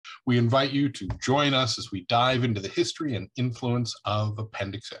we invite you to join us as we dive into the history and influence of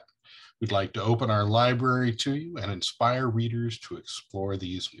Appendix N. We'd like to open our library to you and inspire readers to explore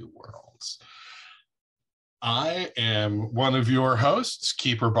these new worlds. I am one of your hosts,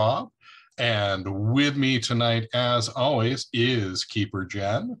 Keeper Bob, and with me tonight, as always, is Keeper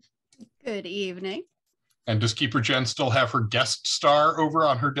Jen. Good evening. And does Keeper Jen still have her guest star over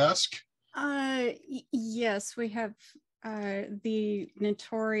on her desk? Yes, we have the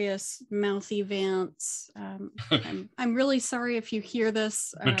notorious Mouthy Vance. I'm really sorry if you hear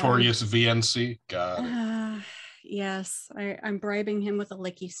this. Notorious VNC. Got it. Yes, I'm bribing him with a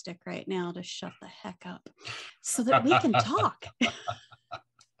licky stick right now to shut the heck up so that we can talk.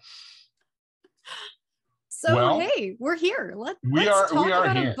 So, well, hey, we're here. Let's talk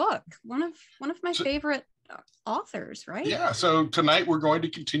about a book. One of my favorite authors, right? Yeah, so tonight we're going to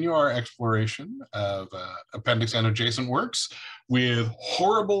continue our exploration of Appendix N adjacent works with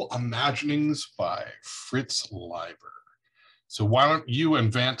Horrible Imaginings by Fritz Leiber. So why don't you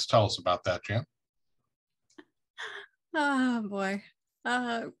and Vance tell us about that, Jan? Oh, boy.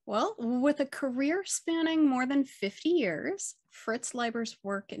 Well, with a career spanning more than 50 years, Fritz Leiber's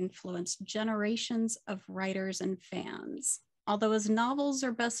work influenced generations of writers and fans. Although his novels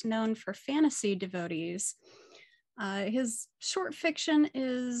are best known for fantasy devotees, his short fiction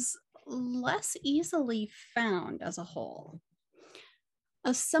is less easily found as a whole.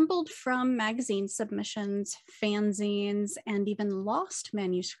 Assembled from magazine submissions, fanzines, and even lost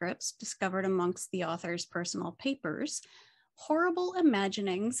manuscripts discovered amongst the author's personal papers, Horrible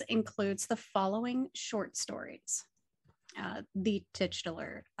Imaginings includes the following short stories. The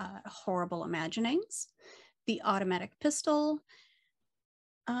titular Horrible Imaginings, The Automatic Pistol,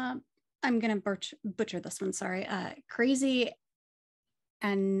 I'm going to butcher this one, sorry, Crazy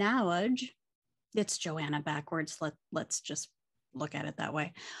Anawaj, it's Joanna backwards, let's just look at it that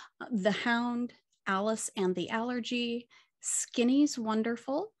way. The Hound, Alice and the Allergy, Skinny's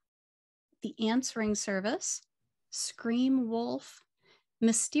Wonderful, The Answering Service, Scream Wolf,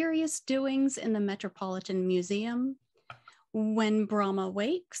 Mysterious Doings in the Metropolitan Museum, When Brahma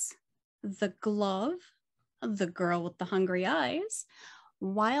Wakes, The Glove, The Girl with the Hungry Eyes,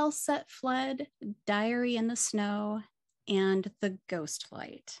 While Set Fled, Diary in the Snow, and The Ghost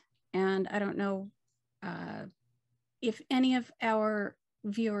Flight. And I don't know if any of our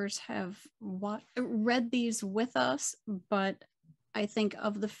viewers have read these with us, but I think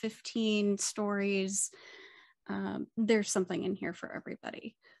of the 15 stories, there's something in here for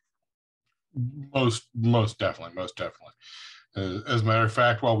everybody. Most definitely. As a matter of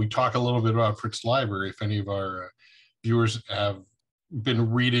fact, while we talk a little bit about Fritz Leiber, if any of our viewers have been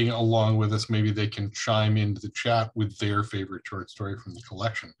reading along with us, maybe they can chime into the chat with their favorite short story from the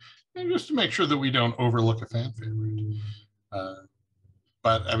collection, and just to make sure that we don't overlook a fan favorite.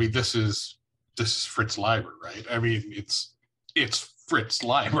 But I mean, this is Fritz Leiber, right? I mean, it's Fritz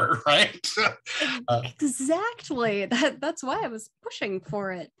Leiber, right? Exactly. That's why I was pushing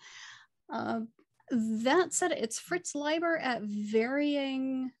for it. That said, it's Fritz Leiber at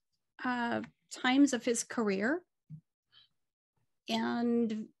varying times of his career,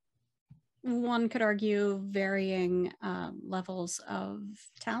 and one could argue varying levels of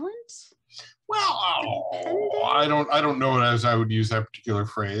talent. Well, I don't know as I would use that particular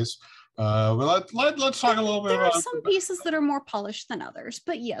phrase. But let's talk a little bit about. There are some pieces that are more polished than others,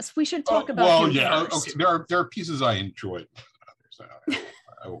 but yes, we should talk about. Well, him yeah, first. okay. There are pieces I enjoyed more than others.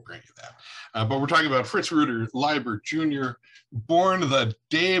 I will grant you that. But we're talking about Fritz Reuter Leiber Jr., born the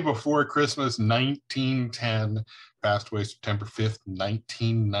day before Christmas, 1910, passed away September 5th,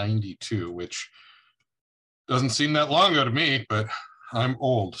 1992, which doesn't seem that long ago to me, but I'm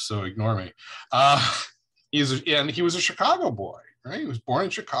old, so ignore me. He was a Chicago boy, right? He was born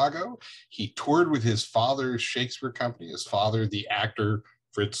in Chicago. He toured with his father's Shakespeare company, his father, the actor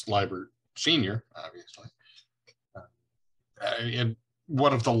Fritz Leiber Sr., obviously. And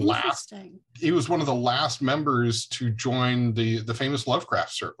he was one of the last members to join the famous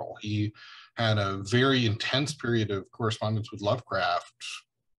Lovecraft circle. He had a very intense period of correspondence with Lovecraft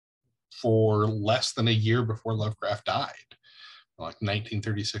for less than a year before Lovecraft died, like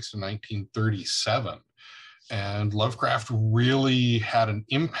 1936 to 1937. And Lovecraft really had an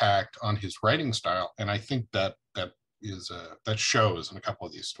impact on his writing style, and I think that shows in a couple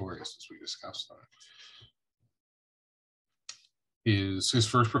of these stories as we discussed them. His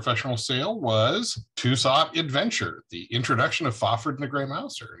first professional sale was Two Sought Adventure, the introduction of Fafhrd and the Grey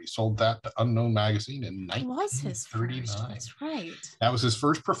Mouser. He sold that to Unknown Magazine in 1939. That's right. That was his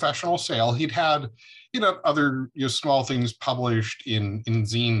first professional sale. He'd had, other small things published in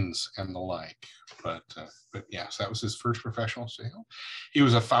zines and the like, but yes, that was his first professional sale. He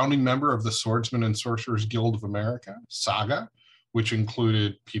was a founding member of the Swordsman and Sorcerers Guild of America, SAGA, which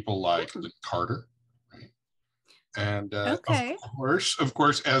included people like Lynn Carter, right? And Okay. of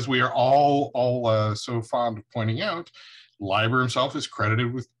course, as we are all so fond of pointing out, Leiber himself is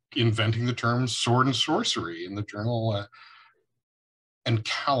credited with inventing the terms sword and sorcery in the journal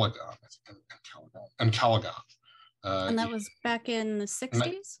Encalagon. And that was back in the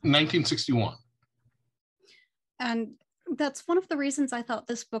 60s? 1961. And that's one of the reasons I thought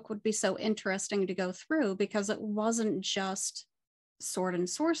this book would be so interesting to go through, because it wasn't just sword and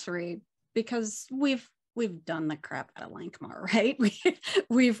sorcery, because we've done the crap out of Lankmar, right?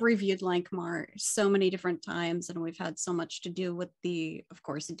 We've reviewed Lankmar so many different times, and we've had so much to do with of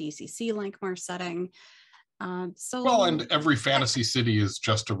course, the DCC Lankmar setting. Well, and every fantasy city is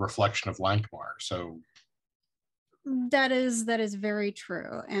just a reflection of Lankmar, so that is very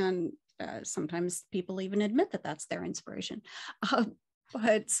true, and sometimes people even admit that that's their inspiration.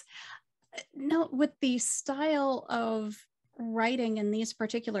 But no, with the style of writing in these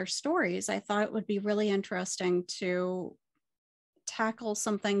particular stories, I thought it would be really interesting to tackle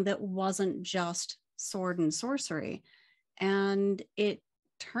something that wasn't just sword and sorcery. And it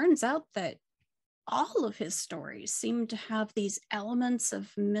turns out that all of his stories seem to have these elements of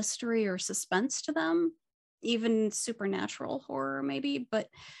mystery or suspense to them, even supernatural horror maybe, but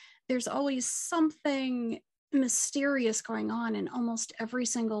there's always something mysterious going on in almost every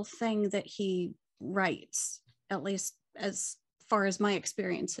single thing that he writes, at least as far as my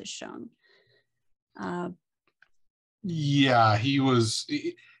experience has shown. Yeah, he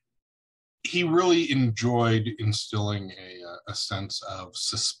really enjoyed instilling a sense of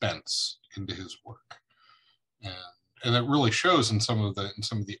suspense into his work, and it really shows in some of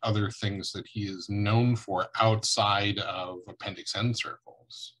the other things that he is known for outside of Appendix N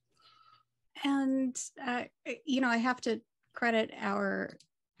circles. And I have to credit our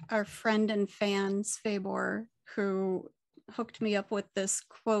friend and fan Sfabor, who hooked me up with this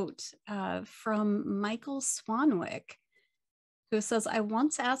quote from Michael Swanwick, who says, "I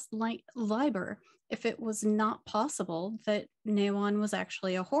once asked Leiber if it was not possible that Newan was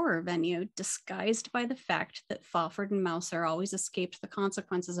actually a horror venue disguised by the fact that Fafhrd and Mouser always escaped the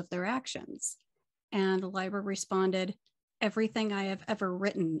consequences of their actions." And Leiber responded, "Everything I have ever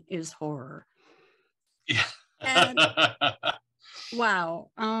written is horror." Yeah. And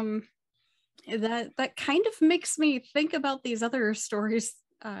wow. That kind of makes me think about these other stories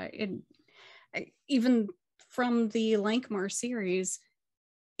even from the Lankmar series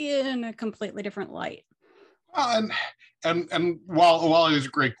in a completely different light. And while it is a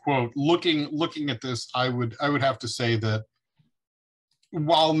great quote, looking at this, I would have to say that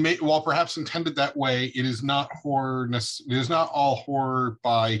while perhaps intended that way, it is not horror. It is not all horror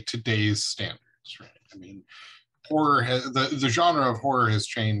by today's standards, right? I mean, horror the genre of horror has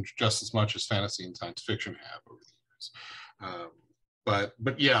changed just as much as fantasy and science fiction have over the years. But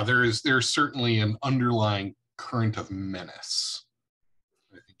yeah, there's certainly an underlying current of menace,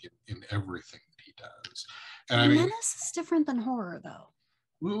 I think, in everything that he does. And I mean, menace is different than horror, though.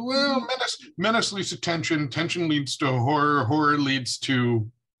 Well, menace leads to tension. Tension leads to horror. Horror leads to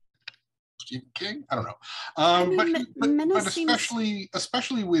Stephen King. I don't know. But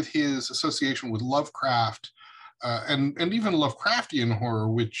especially with his association with Lovecraft, and even Lovecraftian horror,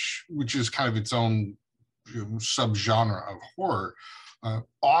 which is kind of its own subgenre of horror,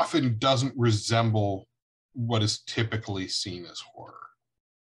 often doesn't resemble what is typically seen as horror.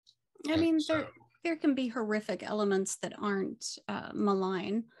 I mean, there can be horrific elements that aren't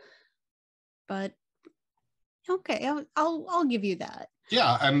malign, but okay, I'll give you that.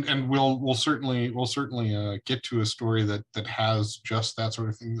 Yeah, and we'll certainly get to a story that has just that sort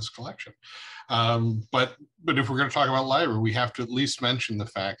of thing in this collection. But if we're going to talk about Leiber, we have to at least mention the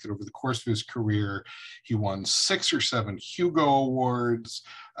fact that over the course of his career, he won 6 or 7 Hugo Awards,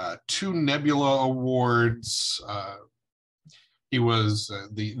 2 Nebula Awards. He was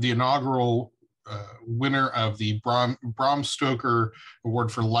the inaugural winner of the Bram Stoker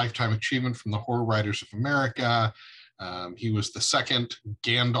Award for Lifetime Achievement from the Horror Writers of America. He was the second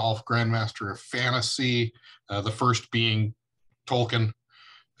Gandalf Grandmaster of Fantasy, the first being Tolkien.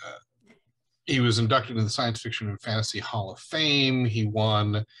 He was inducted into the Science Fiction and Fantasy Hall of Fame. He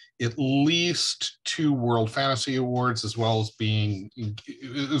won at least 2 World Fantasy Awards, as well as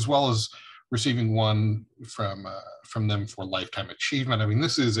receiving one from them for Lifetime Achievement. I mean,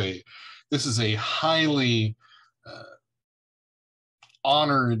 this is a highly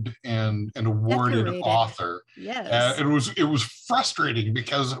honored and awarded Decorated. author. Yes. It was frustrating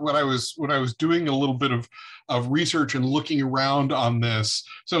because when I was doing a little bit of research and looking around on this,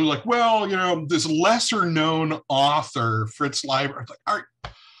 so I'm like, well, you know, this lesser known author, Fritz Leiber. I'm like, all right.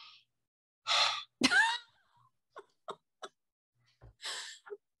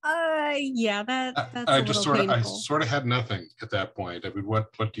 Yeah, that's I a just little painful. I sort of had nothing at that point. I mean,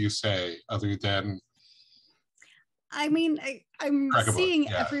 what do you say other than? I mean, I'm seeing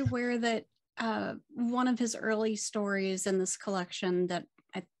Yeah. everywhere that one of his early stories in this collection that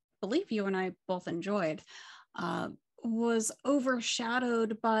I believe you and I both enjoyed was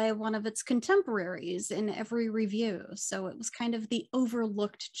overshadowed by one of its contemporaries in every review. So it was kind of the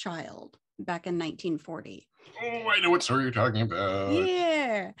overlooked child back in 1940. Oh, I know what story you're talking about.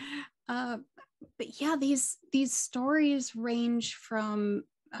 Yeah. But yeah, these stories range from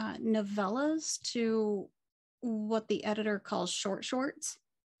novellas to what the editor calls shorts,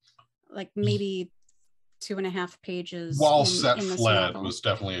 like maybe 2.5 pages. While Set in this Fled novel. was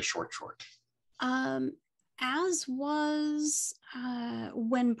definitely a short. As was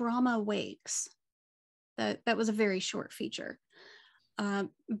When Brahma Wakes. That was a very short feature. And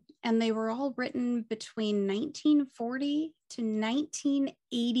they were all written between 1940 to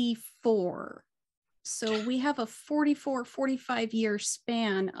 1984. So we have a 45 year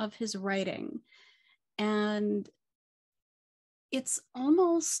span of his writing. And it's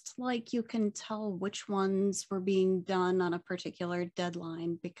almost like you can tell which ones were being done on a particular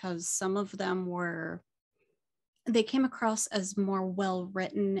deadline, because some of them they came across as more well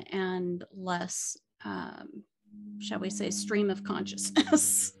written and less, shall we say, stream of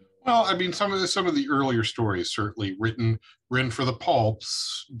consciousness. Well, I mean, some of the earlier stories certainly written for the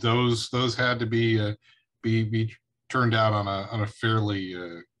pulps. Those had to be turned out on a fairly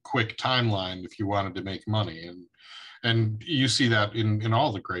quick timeline if you wanted to make money, and you see that in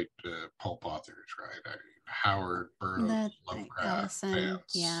all the great pulp authors, right? Howard, Burroughs, Lovecraft, Ellison,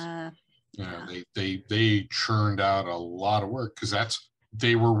 Vance. yeah. They churned out a lot of work because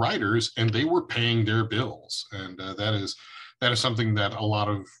they were writers and they were paying their bills, and that is something that a lot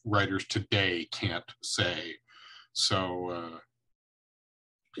of writers today can't say. So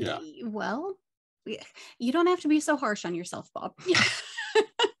yeah. Well, you don't have to be so harsh on yourself, Bob. I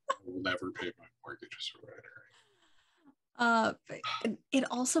will never pay my mortgage as a writer. It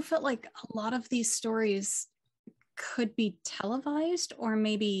also felt like a lot of these stories could be televised, or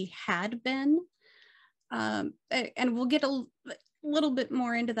maybe had been. And we'll get a little bit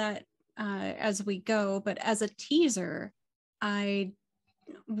more into that as we go. But as a teaser, I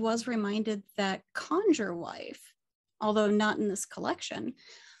was reminded that Conjure Wife, although not in this collection,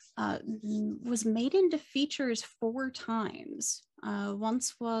 was made into features 4 times.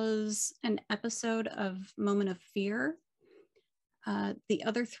 Once was an episode of Moment of Fear. The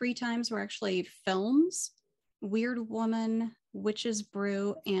other 3 times were actually films: Weird Woman, Witch's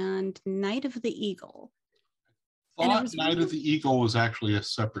Brew, and Night of the Eagle. I thought Night of the Eagle was actually a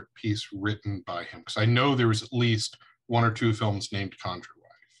separate piece written by him, because I know there was at least 1 or 2 films named Conjure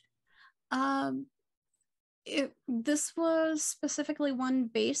Wife. This was specifically one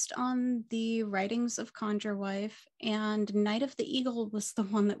based on the writings of Conjure Wife, and Night of the Eagle was the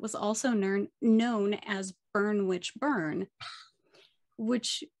one that was also known as Burn Witch Burn,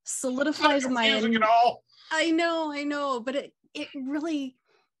 which solidifies my... At all. I know, but it really,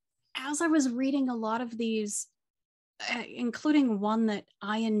 as I was reading a lot of these, including one that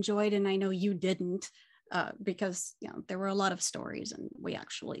I enjoyed and I know you didn't, because there were a lot of stories and we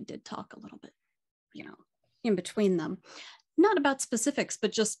actually did talk a little bit, in between them, not about specifics,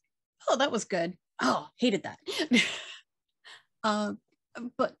 but just, oh, that was good, oh, hated that.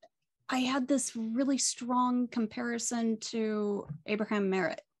 But I had this really strong comparison to Abraham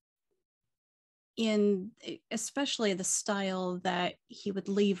Merritt, in especially the style that he would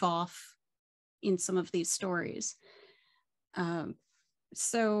leave off in some of these stories.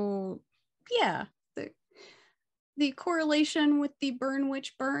 So yeah, the correlation with the Burn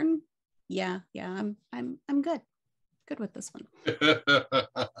Witch Burn, yeah, I'm good with this one.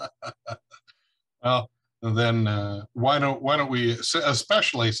 Well, then why don't we,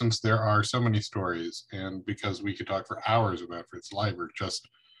 especially since there are so many stories, and because we could talk for hours about Fritz Leiber just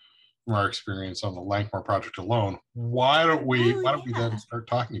from our experience on the Lankmore project alone, why don't we then start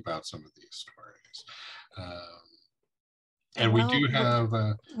talking about some of these stories? And we do have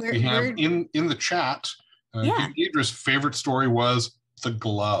in the chat, Deidre's favorite story was The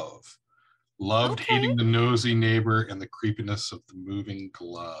Glove. Loved hating the nosy neighbor and the creepiness of the moving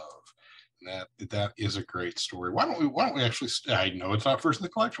glove. And that is a great story. Why don't we actually? I know it's not first in the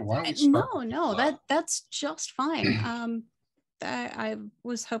collection. Why don't we start? No, that's just fine. I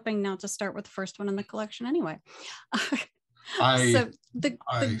was hoping not to start with the first one in the collection anyway. I So the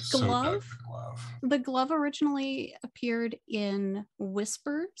so dug glove, the glove. the glove originally appeared in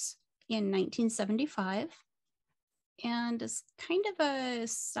Whispers in 1975 and is kind of a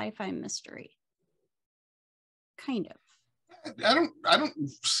sci-fi mystery. Kind of. I don't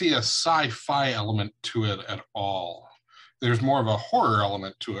see a sci-fi element to it at all. There's more of a horror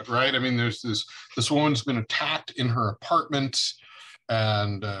element to it, right? I mean, there's this woman's been attacked in her apartment,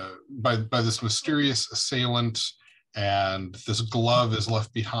 and by this mysterious assailant, and this glove is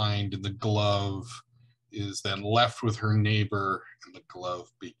left behind, and the glove is then left with her neighbor, and the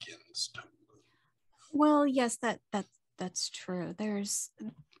glove begins to move. Well, yes, that's true. There's,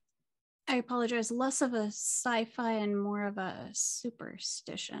 I apologize, less of a sci-fi and more of a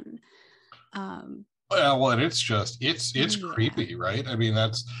superstition. Well, and it's creepy, right? I mean,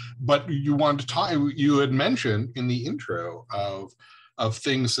 but you wanted to talk, you had mentioned in the intro of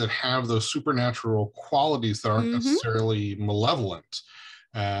things that have those supernatural qualities that aren't necessarily malevolent.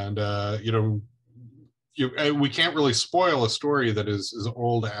 And, we can't really spoil a story that is as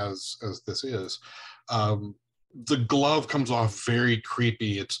old as this is. The glove comes off very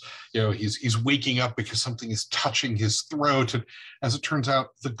creepy. It's, he's waking up because something is touching his throat. And as it turns out,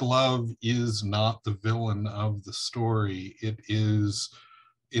 the glove is not the villain of the story. It is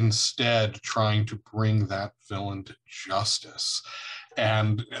instead trying to bring that villain to justice.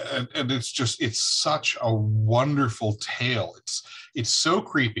 And it's such a wonderful tale. It's so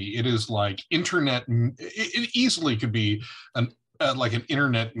creepy. It is like internet. It easily could be like an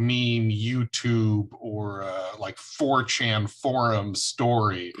internet meme, YouTube, or like 4chan forum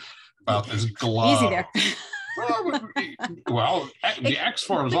story about this glove. Easy there. Well, the X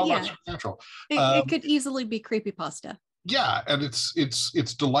forum is all about supernatural. It could easily be creepypasta. Yeah, and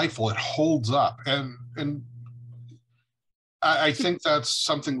it's delightful. It holds up, and I think that's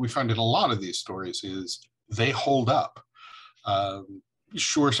something we find in a lot of these stories is they hold up.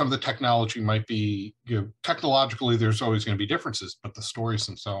 Sure, some of the technology might be, technologically, there's always going to be differences, but the stories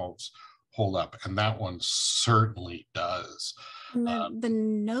themselves hold up, and that one certainly does. And the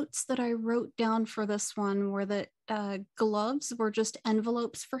notes that I wrote down for this one were that gloves were just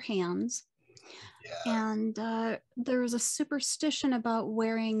envelopes for hands. Yeah. And there was a superstition about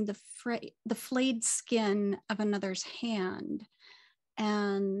wearing the flayed skin of another's hand,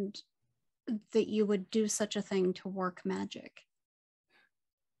 and that you would do such a thing to work magic.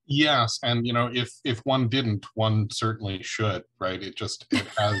 Yes, and if one didn't, one certainly should, right? It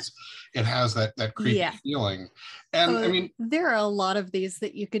has that creepy feeling. And I mean, there are a lot of these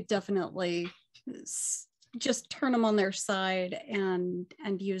that you could definitely just turn them on their side and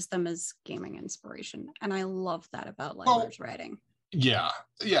use them as gaming inspiration. And I love that about Leiber's writing. Yeah,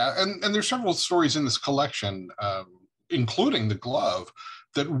 and there's several stories in this collection, including the glove,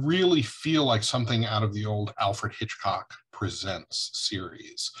 that really feel like something out of the old Alfred Hitchcock Presents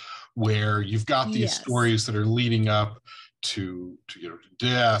series, where you've got these stories that are leading up to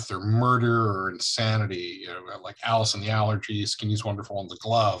death or murder or insanity, like Alice and the Allergies, Skinny's Wonderful, and the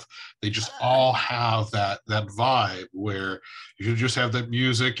Glove. They just all have that vibe where you just have that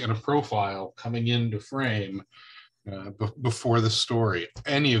music and a profile coming into frame before the story.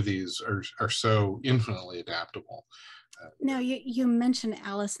 Any of these are so infinitely adaptable. Now, you mentioned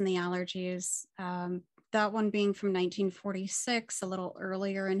Alice and the Allergies, that one being from 1946, a little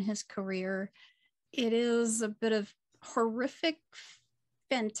earlier in his career. It is a bit of horrific,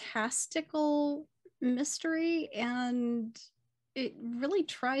 fantastical mystery, and it really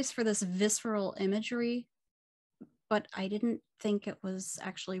tries for this visceral imagery, but I didn't think it was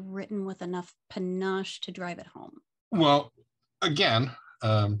actually written with enough panache to drive it home. Well, again,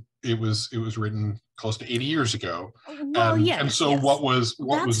 it was written close to 80 years ago. Well, and so what was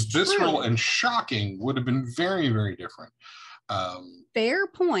visceral true. And shocking would have been very, very different. Fair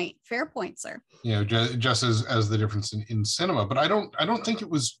point, sir. Just as the difference in cinema, but I don't think it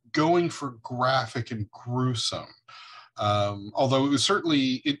was going for graphic and gruesome. Although it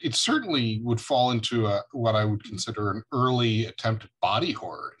certainly would fall into what I would consider an early attempt at body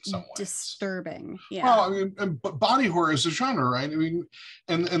horror in some ways. Disturbing, yeah. Well, I mean, but body horror is a genre, right? I mean,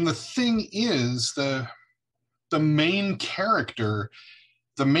 and the thing is, the main character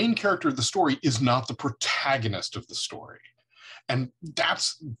of the story is not the protagonist of the story. And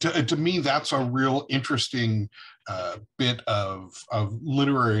that's, to me, that's a real interesting bit of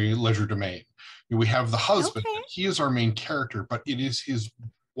literary legerdemain. We have the husband, he is our main character, but it is his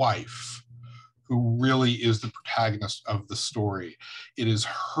wife who really is the protagonist of the story. It is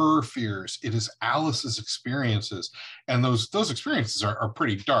her fears, it is Alice's experiences, and those experiences are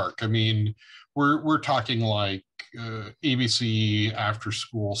pretty dark. I mean, we're talking like ABC after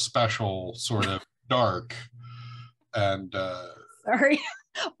school special sort of dark. And sorry.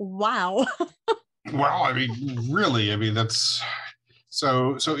 Wow. well, I mean, really, I mean, that's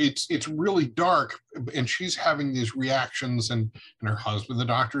so it's really dark, and she's having these reactions, and her husband, the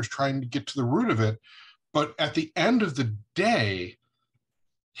doctor, is trying to get to the root of it. But at the end of the day,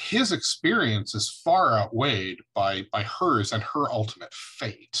 his experience is far outweighed by hers and her ultimate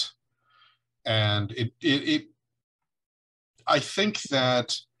fate. And it I think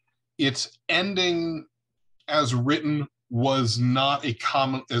that its ending as written was not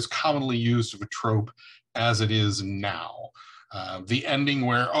as commonly used of a trope as it is now. The ending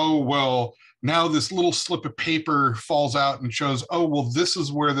where, oh, well, now this little slip of paper falls out and shows, oh, well, this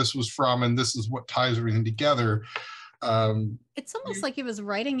is where this was from, and this is what ties everything together. It's almost like he was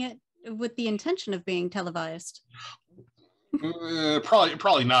writing it with the intention of being televised.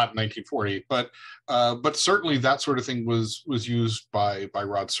 Probably not in 1940, but certainly that sort of thing was used by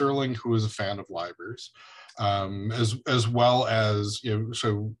Rod Serling, who was a fan of Leiber's, as well as, you know,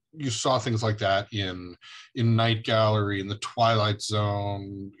 so you saw things like that in Night Gallery, in The Twilight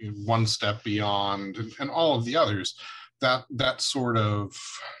Zone, One Step Beyond, and all of the others. That sort of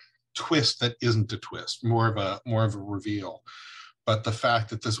twist that isn't a twist, more of a reveal. But the fact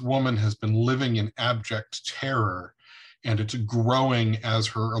that this woman has been living in abject terror, and it's growing as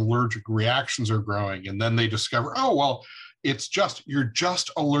her allergic reactions are growing, and then they discover, oh, well, you're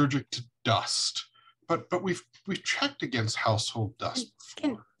just allergic to dust. But we've checked against household dust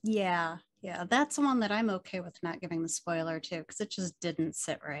before. Yeah, that's the one that I'm okay with not giving the spoiler to, because it just didn't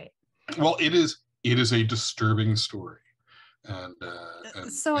sit right. Well, it is a disturbing story, and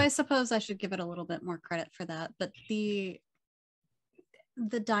so I suppose I should give it a little bit more credit for that. But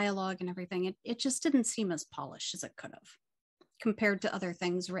the dialogue and everything, it just didn't seem as polished as it could have compared to other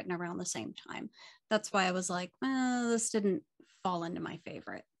things written around the same time. That's why I was like, well, this didn't fall into my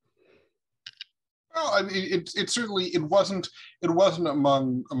favorite. Well, I mean, it certainly it wasn't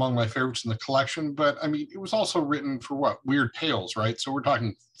among my favorites in the collection, but I mean, it was also written for what? Weird Tales, right? So we're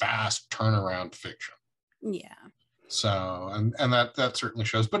talking fast turnaround fiction. Yeah. So and that certainly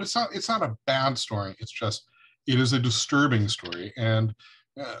shows, but it's not a bad story. It's just, it is a disturbing story, and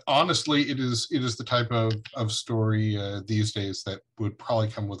honestly, it is the type of story these days that would probably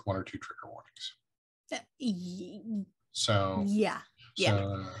come with one or two trigger warnings. So yeah.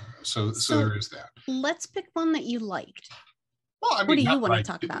 So there is that. Let's pick one that you liked. Well, I mean, what do you want to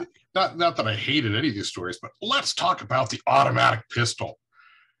talk about? Not that I hated any of these stories, but let's talk about the automatic pistol.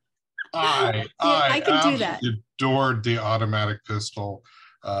 I can do that. Adored the automatic pistol.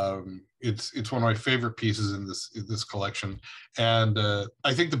 It's one of my favorite pieces in this collection, and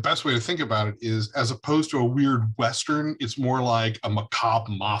I think the best way to think about it is, as opposed to a weird Western, it's more like a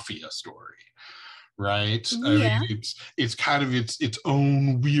macabre mafia story, right? Yeah. I mean, it's kind of its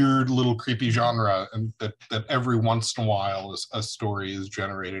own weird little creepy genre, and that every once in a while a story is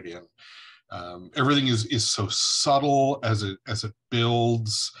generated in. Everything is so subtle as it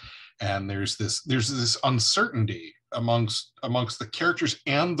builds, and there's this uncertainty amongst the characters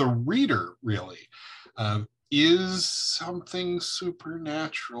and the reader, really. Is something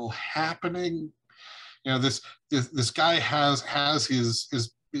supernatural happening? You know, this guy has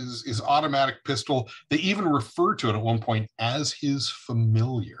his automatic pistol. They even refer to it at one point as his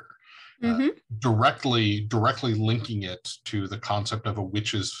familiar. Directly linking it to the concept of a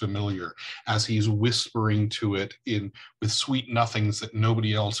witch's familiar, as he's whispering to it with sweet nothings that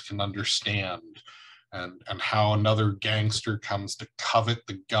nobody else can understand, and how another gangster comes to covet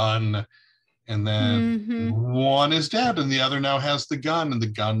the gun, and then one is dead and the other now has the gun, and the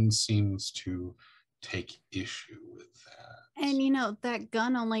gun seems to take issue with that. And you know, that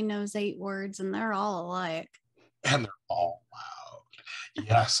gun only knows 8 words, and they're all alike. And they're all loud.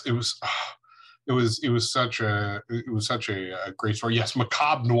 Yes, it was such a great story. Yes,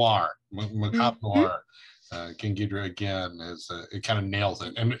 macabre noir. Noir. King Ghidorah again it kind of nails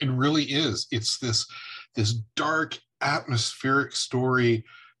it, and it really is. It's this dark, atmospheric story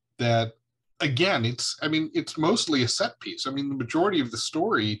that, again, it's mostly a set piece. I mean, the majority of the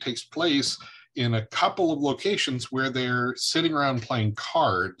story takes place in a couple of locations where they're sitting around playing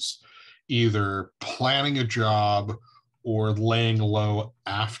cards, either planning a job or laying low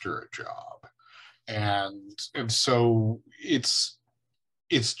after a job. And so it's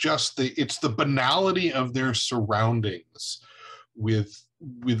just the banality of their surroundings with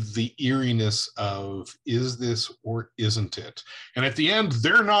with the eeriness of, is this or isn't it? And at the end,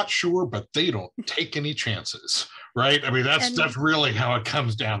 they're not sure, but they don't take any chances, right? I mean, that's really how it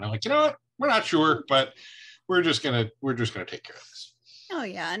comes down. They're like, you know what, we're not sure, but we're just gonna take care of this. Oh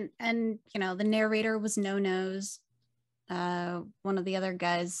yeah, and you know, the narrator was No Nose. One of the other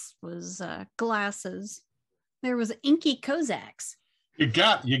guys was Glasses. There was Inky Kozaks. You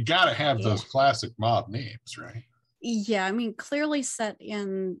got to have those classic mob names, right? Yeah, I mean, clearly set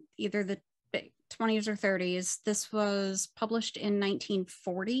in either the 20s or 30s. This was published in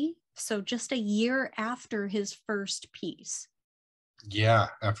 1940, so just a year after his first piece. Yeah,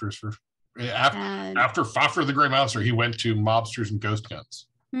 after his first, after Faffer the Grey Mouser, he went to Mobsters and Ghost Guns.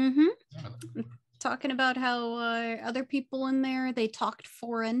 Mm-hmm. Yeah. Talking about how other people in there, they talked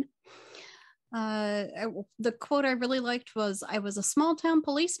foreign. The quote I really liked was, "I was a small town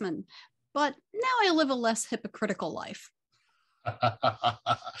policeman, but now I live a less hypocritical life."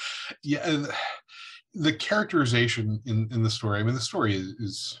 Yeah, the characterization in the story, I mean, the story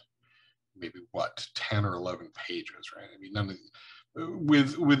is maybe what, 10 or 11 pages, right? I mean, none of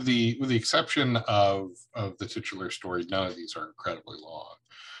with the exception of the titular story, none of these are incredibly long.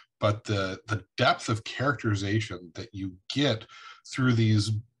 But the depth of characterization that you get through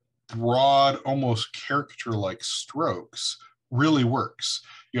these broad, almost caricature-like strokes really works.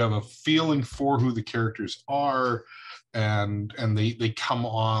 You have a feeling for who the characters are, and they come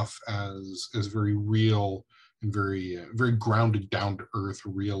off as very real and very grounded, down to earth,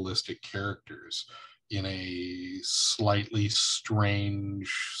 realistic characters in a slightly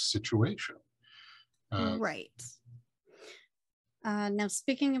strange situation. Right. Now,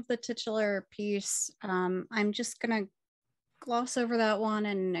 speaking of the titular piece, I'm just going to gloss over that one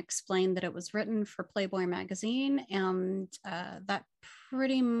and explain that it was written for Playboy magazine, and that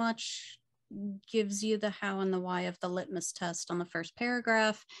pretty much gives you the how and the why of the litmus test on the first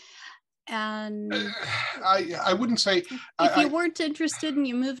paragraph. And I wouldn't say, if you weren't interested and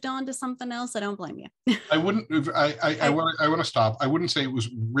you moved on to something else, I don't blame you. I wouldn't. I want to stop. I wouldn't say it was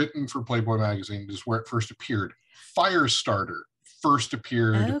written for Playboy magazine. This is where it first appeared. Firestarter first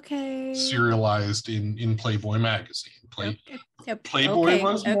appeared, serialized in Playboy magazine. Playboy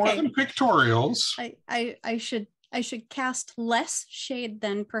was more than pictorials. I should cast less shade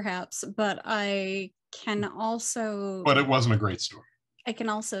then, perhaps, but I can also. But it wasn't a great story. I can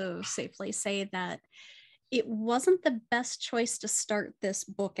also safely say that it wasn't the best choice to start this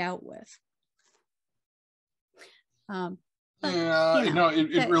book out with. But, no,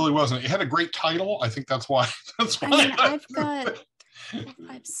 it really wasn't. It had a great title. I think that's why. I mean, I've got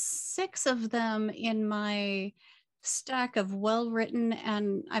 6 of them in my stack of well-written,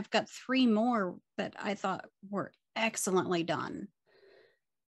 and I've got 3 more that I thought were excellently done.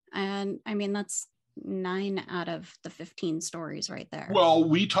 And I mean, that's 9 out of the 15 stories right there. Well,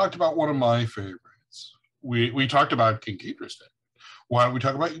 we talked about one of my favorites. We talked about King Ghidorah's Den. Why don't we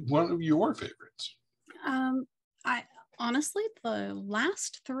talk about one of your favorites? I honestly, the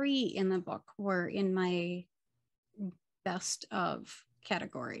last 3 in the book were in my best of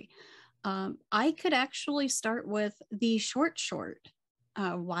category. I could actually start with the short,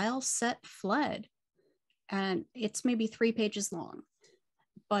 While Set Fled, and it's maybe 3 pages long,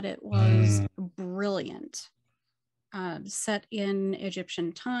 but it was brilliant. Set in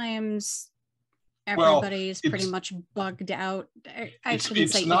Egyptian times. Everybody's pretty much bugged out. I shouldn't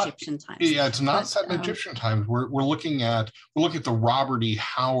say Egyptian times. Yeah, it's not set in Egyptian times. We're looking at the Robert E.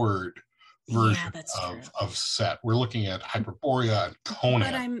 Howard version of Set. We're looking at Hyperborea and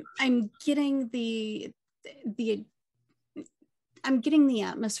Conan. But I'm getting the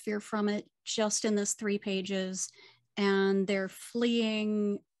atmosphere from it just in this 3 pages, and they're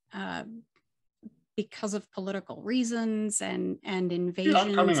fleeing because of political reasons and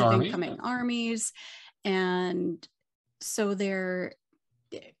invasions of incoming armies. And so they're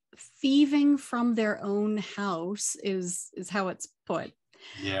thieving from their own house is how it's put.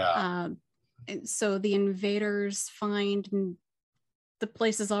 Yeah. And so the invaders find the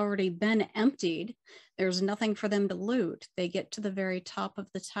place has already been emptied. There's nothing for them to loot. They get to the very top of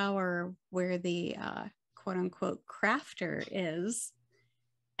the tower where the quote unquote crafter is.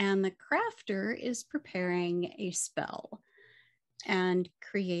 And the crafter is preparing a spell and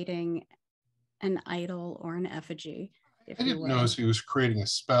creating an idol or an effigy. I didn't know he was creating a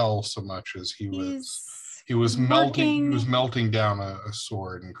spell so much as he was melting down a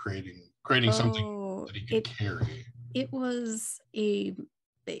sword and creating something that he could carry. It was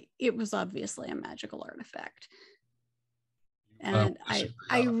obviously a magical artifact, and I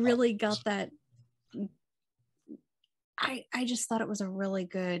really got that. I just thought it was a really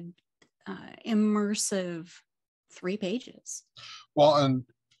good immersive 3 pages. Well, and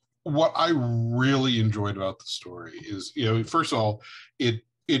what I really enjoyed about the story is, first of all, it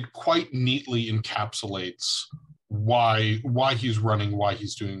quite neatly encapsulates why he's running, why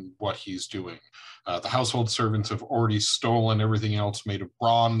he's doing what he's doing. The household servants have already stolen everything else made of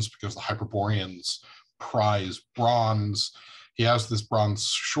bronze because the Hyperboreans prize bronze. He has this bronze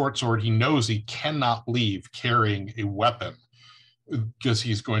short sword. He knows he cannot leave carrying a weapon because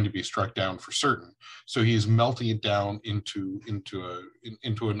he's going to be struck down for certain. So he's melting it down into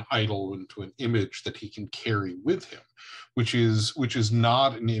an idol, into an image that he can carry with him, which is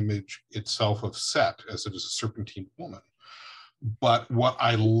not an image itself of Set, as it is a serpentine woman. But what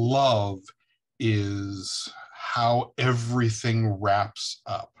I love is how everything wraps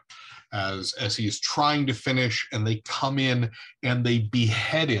up as he's trying to finish, and they come in and they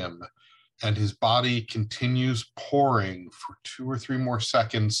behead him, and his body continues pouring for 2 or 3 more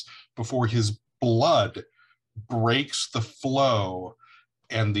seconds before his blood breaks the flow,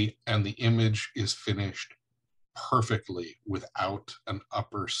 and the image is finished perfectly without an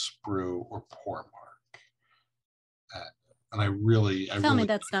upper sprue or pore mark. And I really tell me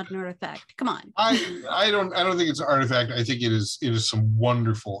that's not an artifact. Come on. I don't think it's an artifact. I think it is some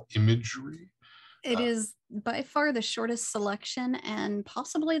wonderful imagery. It is by far the shortest selection and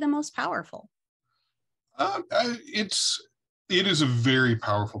possibly the most powerful. It is a very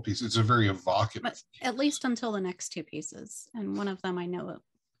powerful piece. It's a very evocative piece. At least until the next 2 pieces, and one of them I know it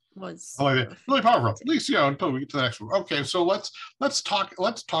was really powerful. At least until we get to the next one. Okay, so let's talk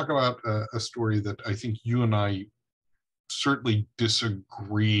about a story that I think you and I certainly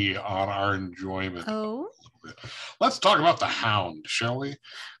disagree on our enjoyment. Oh, a little bit. Let's talk about The Hound, shall we?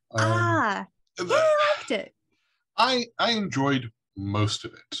 I liked it. I enjoyed most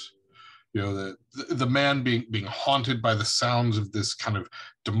of it. The man being haunted by the sounds of this kind of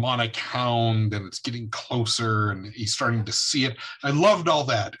demonic hound, and it's getting closer, and he's starting to see it. I loved all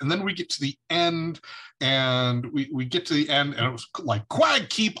that. And then we get to the end, and we get to the end, and it was like Quag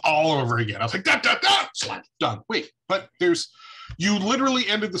Keep all over again. I was like, done. Wait, but you literally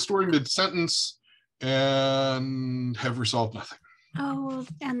ended the story mid-sentence and have resolved nothing. Oh,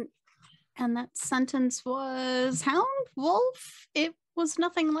 and that sentence was Hound, Wolf. It was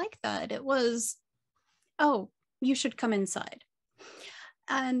nothing like that. It was, oh, you should come inside.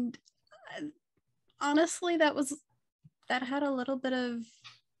 And honestly, that had a little bit of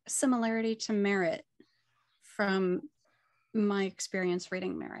similarity to Merit from my experience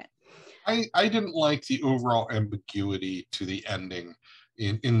reading Merit. I didn't like the overall ambiguity to the ending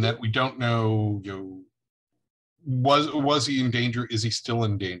in that we don't know, was he in danger? Is he still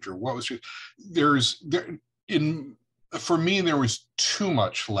in danger? What was for me, there was too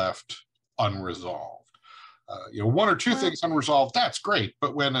much left unresolved. 1 or 2 things unresolved, that's great.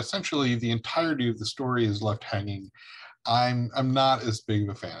 But when essentially the entirety of the story is left hanging, I'm not as big of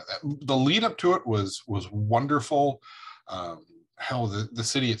a fan of that. The lead up to it was wonderful. Hell, the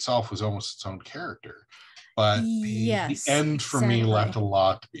city itself was almost its own character. But the end for me left a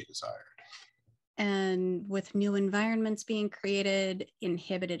lot to be desired. And with new environments being created,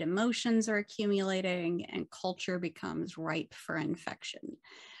 inhibited emotions are accumulating, and culture becomes ripe for infection.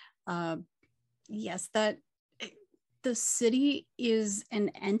 Yes, that the city is an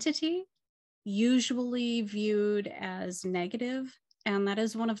entity usually viewed as negative, and that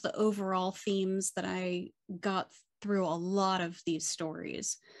is one of the overall themes that I got through a lot of these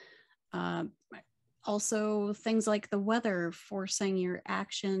stories. Also, things like the weather forcing your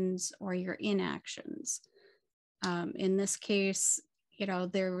actions or your inactions. In this case,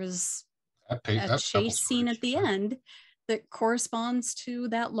 there was a chase scene at the end that corresponds to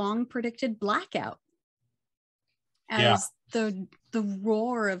that long predicted blackout. As the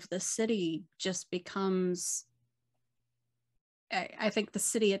roar of the city just becomes, I think the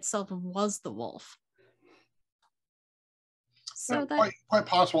city itself was the wolf. So quite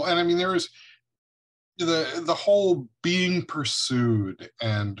possible. And I mean, there is the whole being pursued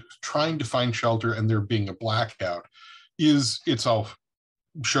and trying to find shelter, and there being a blackout is itself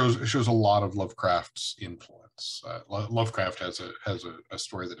shows a lot of Lovecraft's influence. Lovecraft has a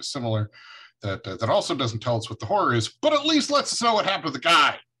story that is similar, that also doesn't tell us what the horror is, but at least lets us know what happened to the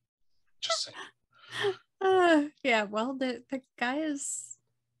guy. Just saying. Yeah, well, the guy is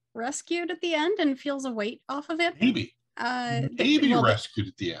rescued at the end and feels a weight off of it. Maybe rescued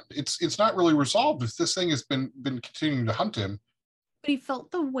at the end. It's not really resolved if this thing has been continuing to hunt him. But he felt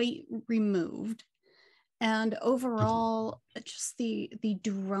the weight removed, and overall, just the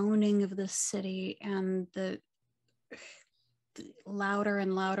droning of the city and the louder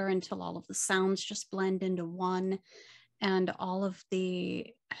and louder until all of the sounds just blend into one, and all of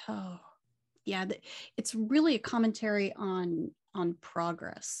the yeah, it's really a commentary on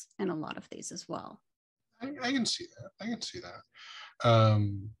progress in a lot of these as well. I can see that. I can see that.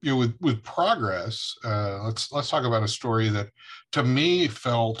 With progress, let's talk about a story that to me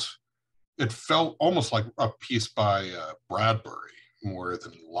felt almost like a piece by Bradbury more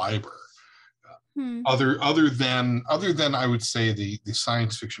than Leiber. Other than I would say the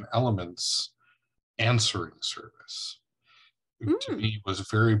science fiction elements, answering service to me was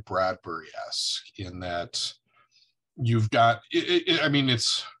very Bradbury-esque in that you've got I mean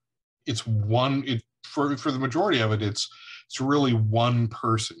it's one for the majority of it it's really one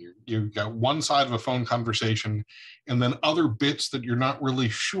person. You've got one side of a phone conversation and then other bits that you're not really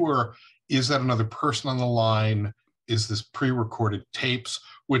sure, is that another person on the line, is this pre-recorded tapes,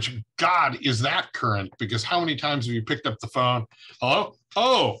 which God, is that current? Because how many times have you picked up the phone? Hello?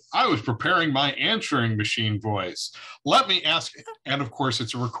 Oh, I was preparing my answering machine voice. Let me ask. And of course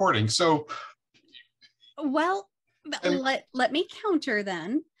it's a recording. So well, let me counter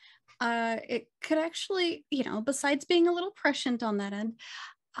then. It could actually, besides being a little prescient on that end,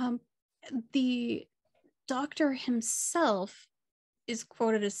 the doctor himself is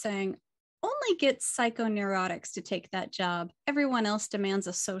quoted as saying, only get psychoneurotics to take that job. Everyone else demands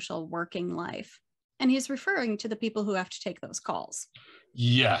a social working life. And he's referring to the people who have to take those calls.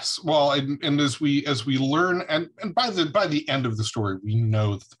 Yes. Well, and as we learn, and by the end of the story, we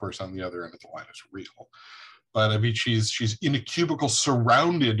know that the person on the other end of the line is real. But I mean, she's in a cubicle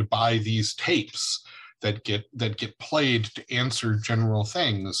surrounded by these tapes that get played to answer general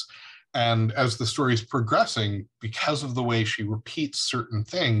things. And as the story is progressing, because of the way she repeats certain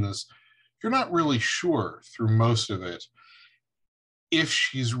things, you're not really sure through most of it if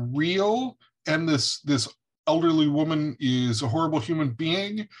she's real and this elderly woman is a horrible human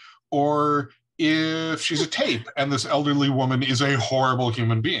being, or if she's a tape and this elderly woman is a horrible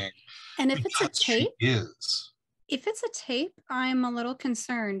human being. And if it's a tape, if it's a tape, I'm a little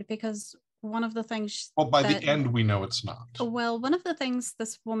concerned because one of the things. Well, by the end, we know it's not. Well, one of the things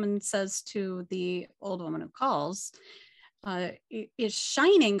this woman says to the old woman who calls is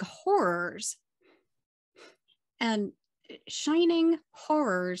shining horrors. And shining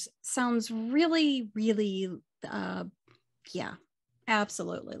horrors sounds really, really,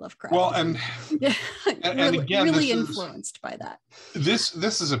 absolutely Lovecraft. Well, and again, really influenced by that. This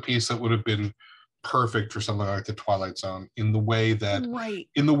is a piece that would have been perfect for something like the Twilight Zone in the way that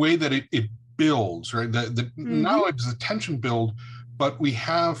it builds, right? Not only does the tension build, but we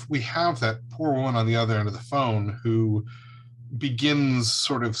have that poor woman on the other end of the phone who begins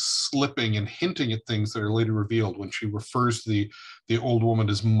sort of slipping and hinting at things that are later revealed when she refers to the old woman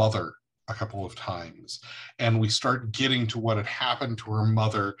as mother a couple of times, and we start getting to what had happened to her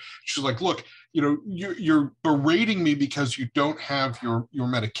mother. She's like, look, you're berating me because you don't have your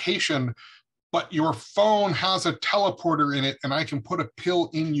medication, but your phone has a teleporter in it and I can put a pill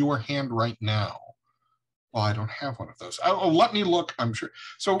in your hand right now. Well, I don't have one of those. Oh, let me look. I'm sure.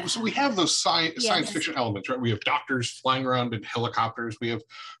 So we have those science fiction elements, right? We have doctors flying around in helicopters. We have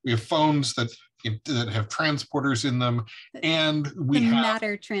phones that have transporters in them, and we have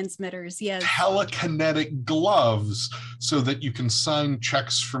matter transmitters. Yes, telekinetic gloves so that you can sign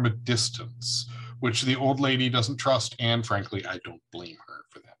checks from a distance, which the old lady doesn't trust, and frankly, I don't blame her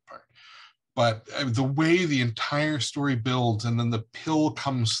for that part. But the way the entire story builds, and then the pill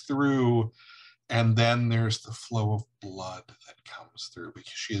comes through. And then there's the flow of blood that comes through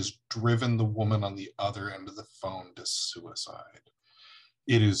because she has driven the woman on the other end of the phone to suicide.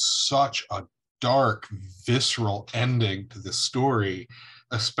 It is such a dark, visceral ending to the story,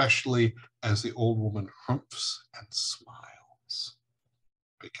 especially as the old woman humps and smiles,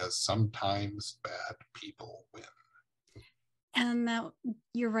 because sometimes bad people win. And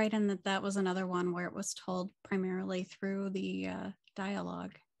you're right in that was another one where it was told primarily through the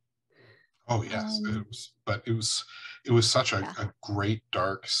dialogue. Oh yes, it was such a great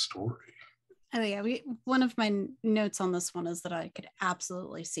dark story. Oh yeah, one of my notes on this one is that I could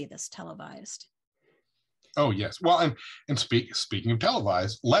absolutely see this televised. Oh yes, well, and speaking of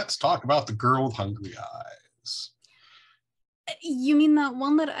televised, let's talk about The Girl with Hungry Eyes. You mean that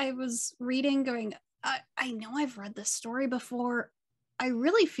one that I was reading, going, I know I've read this story before. I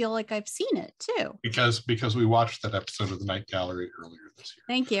really feel like I've seen it too. Because we watched that episode of The Night Gallery earlier this year.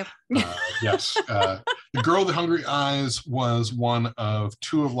 Thank you. Yes. The Girl with the Hungry Eyes was one of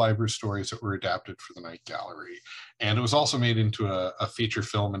two of Leiber's stories that were adapted for The Night Gallery. And it was also made into a feature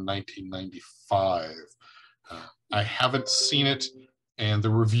film in 1995. I haven't seen it, and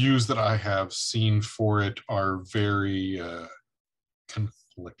the reviews that I have seen for it are very conflicting.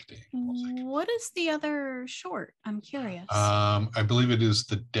 conflicting. What is the other short? I'm curious. I believe it is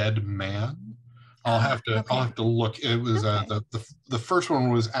The Dead Man. I'll have to look. It was the first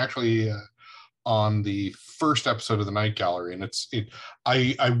one was actually on the first episode of the Night Gallery, and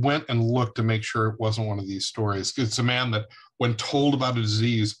I went and looked to make sure it wasn't one of these stories. It's a man that, when told about a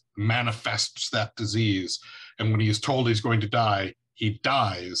disease, manifests that disease, and when he is told he's going to die, he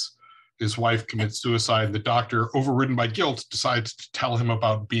dies. His wife commits suicide, and the doctor, overridden by guilt, decides to tell him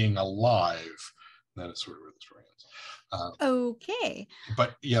about being alive. And that is sort of where the story ends. Okay.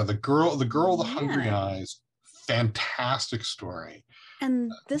 But yeah, the girl with the hungry eyes, fantastic story.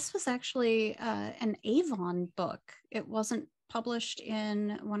 And this was actually an Avon book. It wasn't published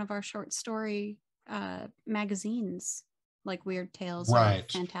in one of our short story magazines, like Weird Tales or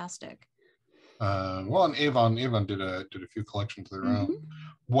Fantastic. Well, and Avon did a few collections of their own.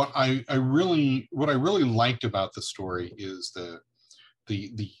 What I really liked about the story is the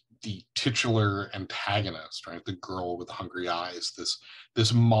titular antagonist, right? The girl with the hungry eyes,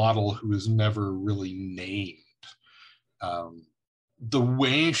 this model who is never really named. The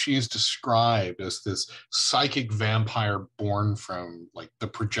way she's described as this psychic vampire born from like the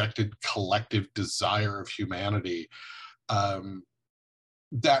projected collective desire of humanity,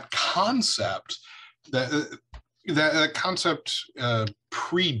 that concept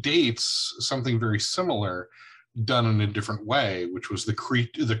predates something very similar done in a different way, which was the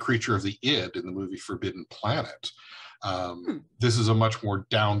creature of the id in the movie Forbidden Planet. This is a much more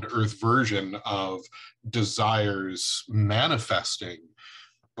down-to-earth version of desires manifesting,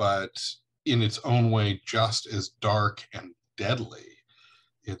 but in its own way just as dark and deadly.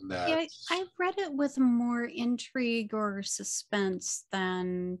 In that, yeah, I read it with more intrigue or suspense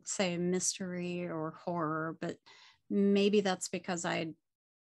than, say, mystery or horror, but maybe that's because I'd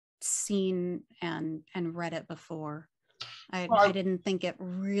seen and read it before. I didn't think it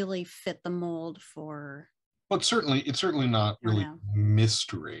really fit the mold for. But it's certainly not really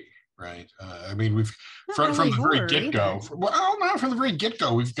mystery, right? I mean, we've from the very get-go. Well, no, from the very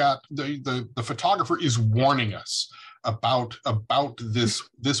get-go, we've got the photographer is warning us about this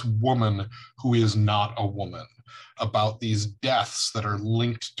woman who is not a woman, about these deaths that are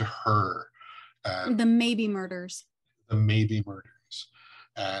linked to her, and the maybe murders, and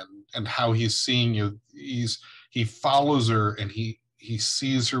how he's seeing he follows her, and he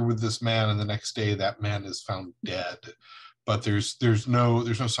sees her with this man, and the next day that man is found dead, but there's no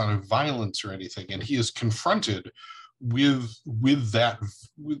sign of violence or anything, and he is confronted with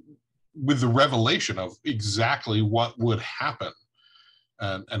the revelation of exactly what would happen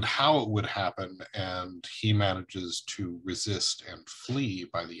and how it would happen, and he manages to resist and flee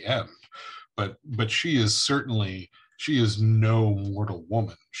by the end. But she is no mortal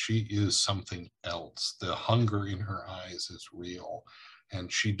woman. She is something else. The hunger in her eyes is real,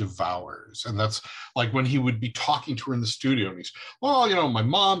 and she devours. And that's like when he would be talking to her in the studio, and he's, well, my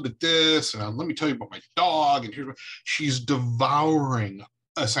mom did this, and let me tell you about my dog, and here's what she's devouring,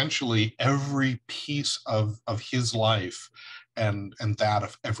 essentially every piece of his life and that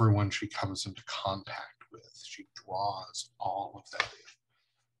of everyone she comes into contact with. She draws all of that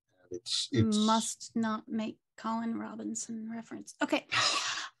in. It's must not make Colin Robinson reference. Okay. So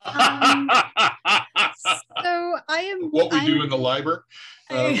I am what we do in the library.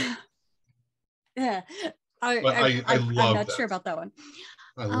 Yeah, I'm not sure about that one.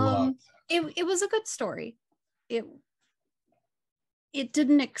 I love that. It was a good story. It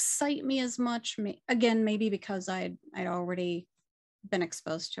didn't excite me as much. Again, maybe because I'd already been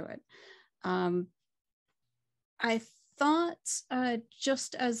exposed to it. I thought,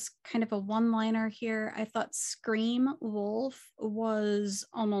 just as kind of a one-liner here, I thought Scream Wolf was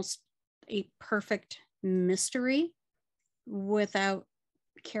almost a perfect mystery without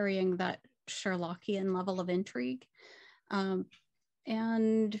carrying that Sherlockian level of intrigue. And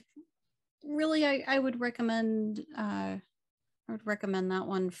really, I would recommend that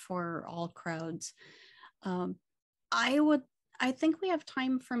one for all crowds. I think we have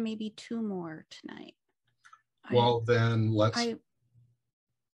time for maybe 2 more tonight. Well, then let's.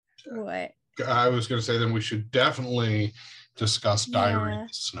 What? I was going to say, then we should definitely discuss Diary of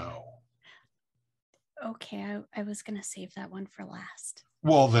the Snow. Okay, I was going to save that one for last.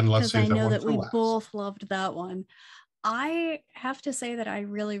 Well, then let's save that one for last. Because I know that we both loved that one. I have to say that I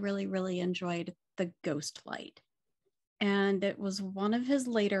really, really, really enjoyed The Ghost Light. And it was one of his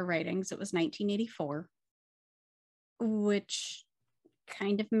later writings. It was 1984, which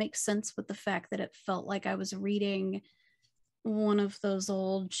kind of makes sense with the fact that it felt like I was reading one of those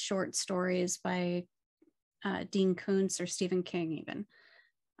old short stories by Dean Koontz or Stephen King even.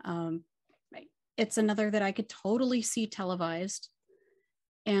 It's another that I could totally see televised.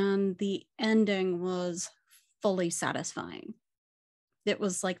 and the ending was fully satisfying. It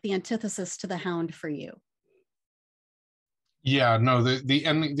was like the antithesis to The Hound for you. Yeah, no, the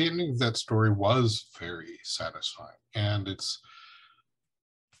ending of that story was very satisfying, and it's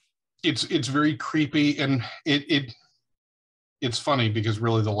very creepy, and it's funny because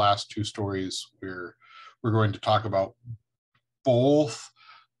really the last two stories we're going to talk about both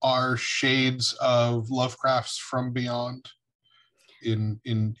are shades of Lovecraft's From Beyond in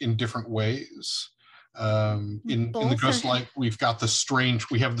different ways. In the Ghost Light, we have the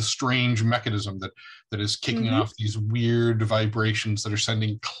strange mechanism that is kicking off these weird vibrations that are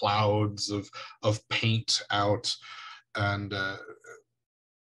sending clouds of paint out, and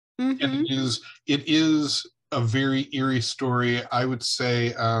it is a very eerie story. I would say,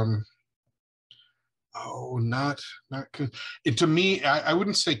 to me, I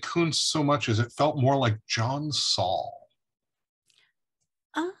wouldn't say Kuntz so much as it felt more like John Saul.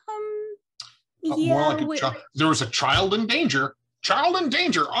 More like there was a child in danger. Child in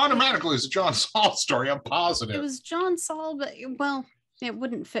danger automatically is a John Saul story. I'm positive. It was John Saul, but well, it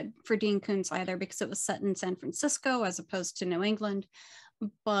wouldn't fit for Dean Koontz either because it was set in San Francisco as opposed to New England.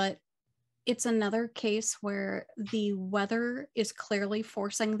 But it's another case where the weather is clearly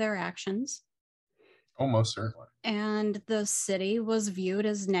forcing their actions. Almost certainly. And the city was viewed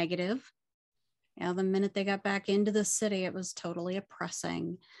as negative. Yeah, the minute they got back into the city, it was totally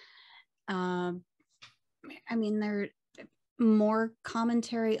oppressing. I mean, there more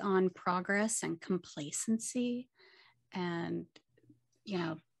commentary on progress and complacency, and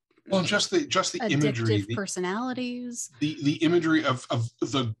well, just the imagery, the personalities, the imagery of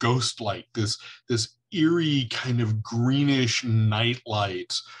the ghost light, this eerie kind of greenish night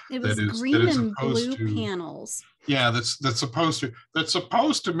light. It was green and blue panels. Yeah, that's supposed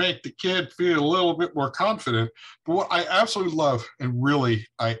to make the kid feel a little bit more confident. But what I absolutely love, and really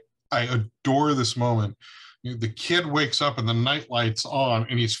I adore this moment, the kid wakes up and the night light's on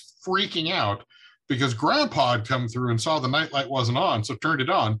and he's freaking out because Grandpa had come through and saw the nightlight wasn't on, so turned it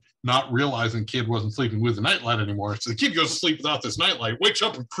on, not realizing kid wasn't sleeping with the nightlight anymore. So the kid goes to sleep without this nightlight, wakes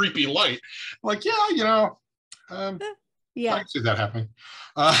up with creepy light. I'm like, yeah, I can see that happening.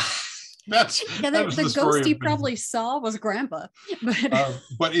 The ghost he probably saw was Grandpa,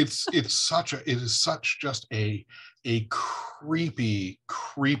 but it is such just a creepy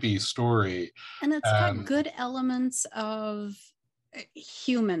story, and it's got good elements of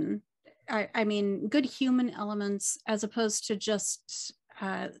human. I mean, good human elements as opposed to just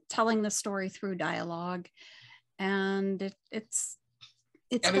telling the story through dialogue, and it's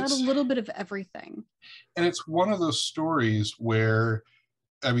got a little bit of everything. And it's one of those stories where,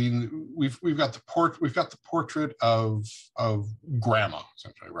 I mean, we've got the portrait of Grandma,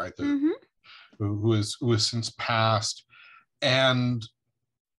 essentially, right? Who is since passed, and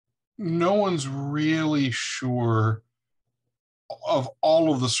no one's really sure of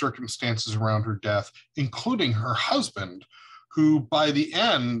all of the circumstances around her death, including her husband, who by the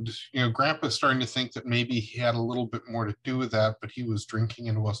end, Grandpa's starting to think that maybe he had a little bit more to do with that, but he was drinking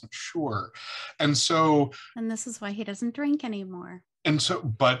and wasn't sure. And this is why he doesn't drink anymore. And so,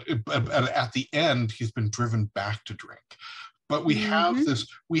 but at the end, he's been driven back to drink. But we have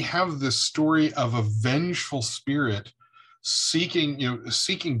this story of a vengeful spirit seeking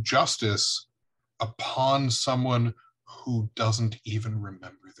justice upon someone who doesn't even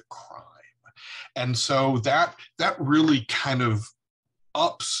remember the crime. And so that really kind of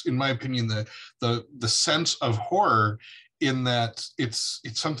ups, in my opinion, the sense of horror, in that it's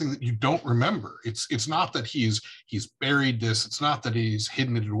something that you don't remember. It's not that he's buried this. It's not that he's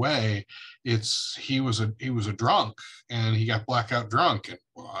hidden it away. It's he was a drunk and he got blackout drunk. And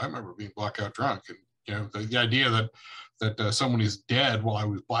well, I remember being blackout drunk. And the idea that someone is dead while I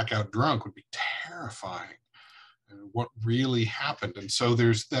was blackout drunk would be terrifying. And what really happened? And so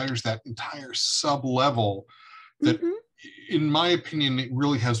there's that entire sub level that, in my opinion, it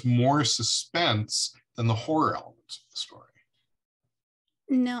really has more suspense than the horror elements of the story.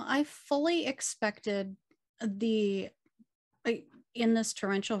 No, I fully expected in this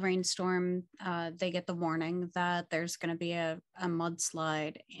torrential rainstorm, they get the warning that there's going to be a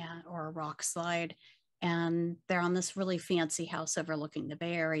mudslide or a rock slide, and they're on this really fancy house overlooking the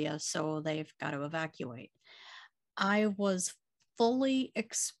Bay Area, so they've got to evacuate. I was fully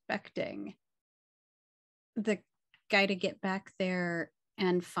expecting the guy to get back there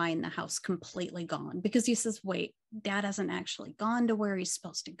and find the house completely gone, because he says, wait, Dad hasn't actually gone to where he's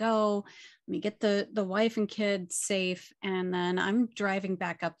supposed to go. Let me get the wife and kids safe, and then I'm driving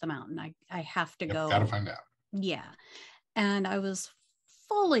back up the mountain. I have to go. Gotta find out. Yeah. And I was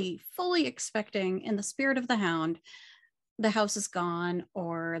fully expecting, in the spirit of The Hound, the house is gone,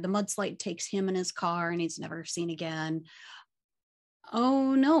 or the mudslide takes him in his car and he's never seen again.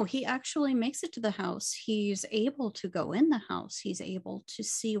 Oh no, he actually makes it to the house. He's able to go in the house. He's able to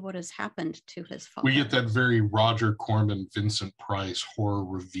see what has happened to his father. We get that very Roger Corman, Vincent Price horror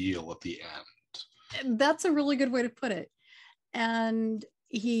reveal at the end. That's a really good way to put it. And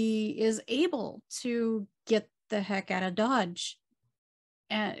he is able to get the heck out of Dodge.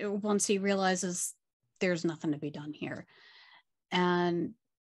 And once he realizes there's nothing to be done here. And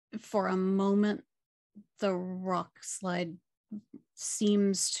for a moment, the rock slide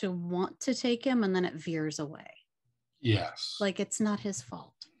seems to want to take him, and then it veers away. Yes. Like it's not his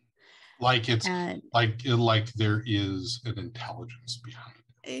fault. Like it's like there is an intelligence behind it.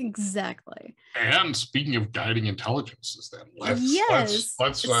 Exactly. And speaking of guiding intelligences, then let's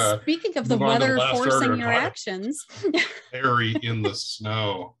speaking of the weather forcing your actions. Harry in the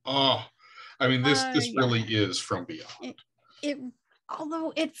snow. Oh, I mean, this really is From Beyond.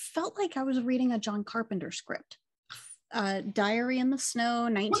 Although it felt like I was reading a John Carpenter script. Diary in the Snow,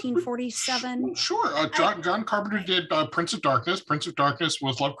 1947. Sure. John Carpenter did Prince of Darkness. Prince of Darkness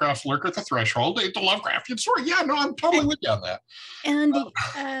was Lovecraft's Lurker at the Threshold. It's a Lovecraftian story. Yeah, no, I'm totally with you on that. And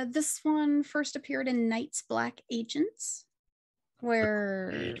this one first appeared in Knight's Black Agents,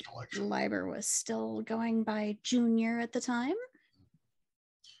 where Leiber was still going by Junior at the time.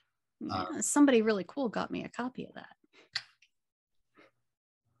 Somebody really cool got me a copy of that.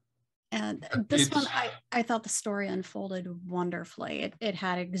 And this one, I thought the story unfolded wonderfully. It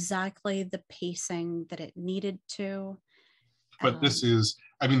had exactly the pacing that it needed to. But this is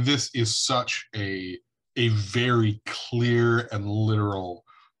such a very clear and literal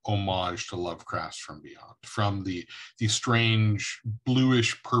homage to Lovecraft's From Beyond. From the strange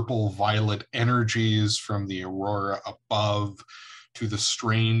bluish purple violet energies from the aurora above, to the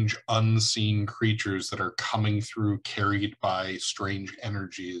strange unseen creatures that are coming through carried by strange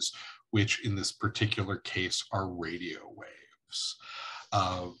energies, which in this particular case are radio waves.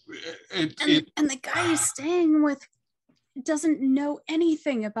 And the guy he's staying with doesn't know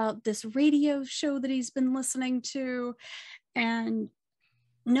anything about this radio show that he's been listening to. And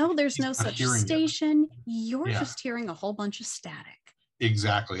no, there's no such station. You're just hearing a whole bunch of static.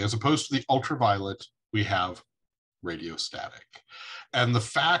 Exactly. As opposed to the ultraviolet, we have radio static. And the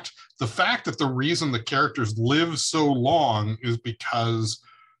fact that the reason the characters live so long is because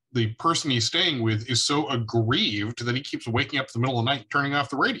the person he's staying with is so aggrieved that he keeps waking up in the middle of the night and turning off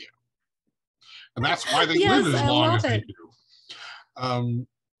the radio. And that's why they live as long as they do.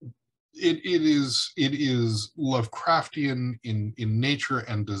 It is Lovecraftian in nature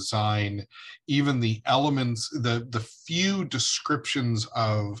and design. Even the elements, the few descriptions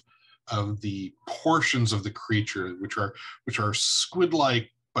of the portions of the creature, which are squid-like,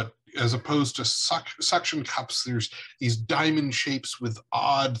 but as opposed to suction cups, there's these diamond shapes with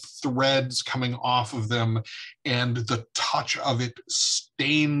odd threads coming off of them, and the touch of it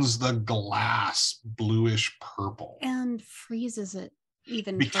stains the glass bluish purple and freezes it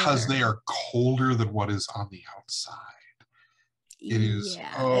even because further. They are colder than what is on the outside. It is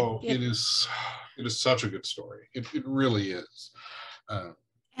it is such a good story. It really is.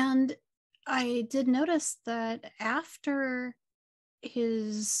 And I did notice that after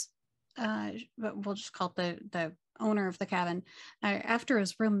his we'll just call it the owner of the cabin, after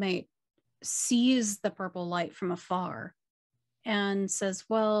his roommate sees the purple light from afar and says,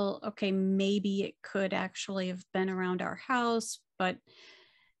 well, okay, maybe it could actually have been around our house, but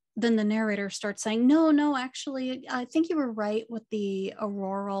then the narrator starts saying, no, actually, I think you were right with the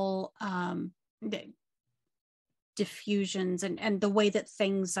auroral diffusions and the way that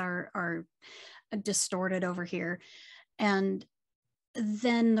things are distorted over here. And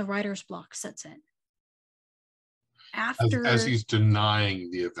then the writer's block sets in. As he's denying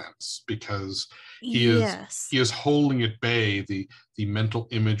the events, because he is holding at bay the mental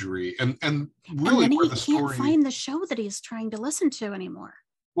imagery and really and then where he can't find the show that he's trying to listen to anymore.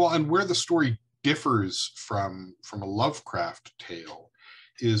 Well, and where the story differs from a Lovecraft tale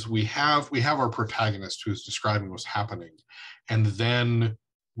is we have our protagonist who's describing what's happening, and then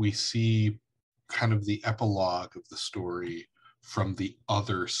we see kind of the epilogue of the story from the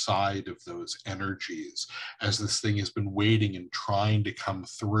other side of those energies, as this thing has been waiting and trying to come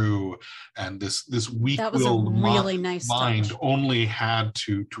through, and this weak-willed really nice mind touch. only had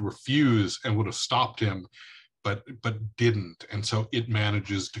to refuse and would have stopped him, but didn't, and so it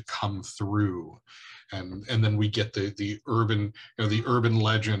manages to come through. And then we get the urban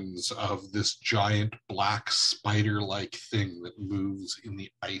legends of this giant black spider-like thing that moves in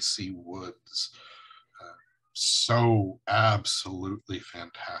the icy woods. So absolutely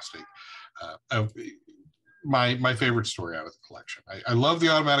fantastic. my favorite story out of the collection. I love the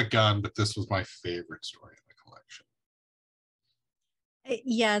automatic gun, but this was my favorite story in the collection.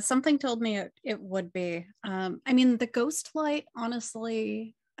 Yeah, something told me it would be. I mean, the Ghost Light,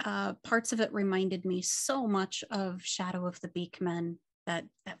 honestly, parts of it reminded me so much of Shadow of the Beakmen, that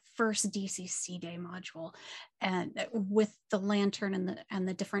first DCC Day module, and with the lantern and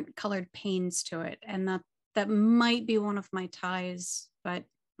the different colored panes to it, and that might be one of my ties. But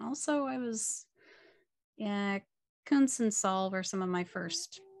also, Kuntz and Saul were some of my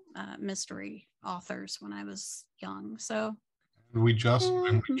first mystery authors when I was young. So. And we just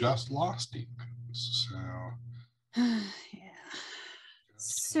lost him. So Yeah.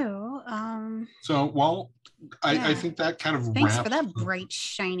 So well, I think that kind of thanks wraps for that bright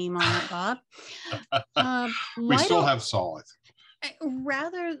shiny moment, Bob. We still have Saul, I think.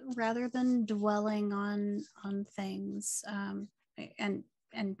 Rather than dwelling on things and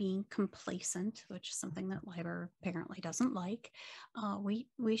being complacent, which is something that Leiber apparently doesn't like, we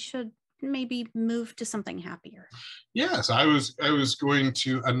should maybe move to something happier. Yes, I was going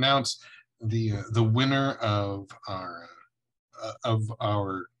to announce the winner of our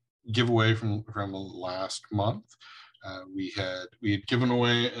giveaway from last month. We had given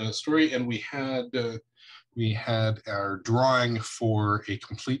away a story, and we had our drawing for a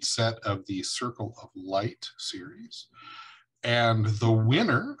complete set of the Circle of Light series. And the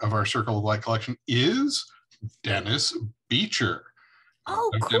winner of our Circle of Light collection is Dennis Beecher.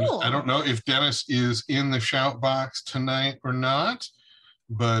 Oh, cool. Dennis, I don't know if Dennis is in the shout box tonight or not,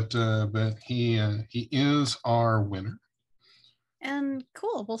 but he is our winner. And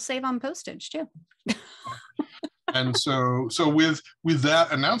cool, we'll save on postage too. And so with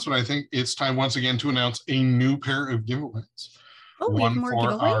that announcement, I think it's time once again to announce a new pair of giveaways. Oh, we have more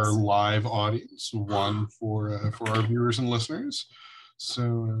giveaways? Our live audience, one for our viewers and listeners.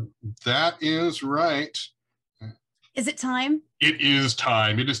 So that is right. Is it time? It is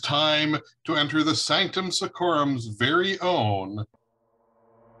time. It is time to enter the Sanctum Secorum's very own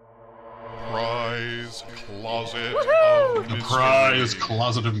Prize Closet of Mystery. The Prize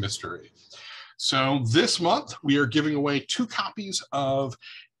Closet of Mystery. So this month we are giving away 2 copies of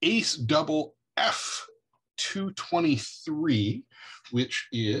Ace Double F 223, which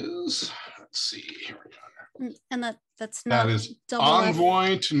is, let's see, here we go. And that's not, that is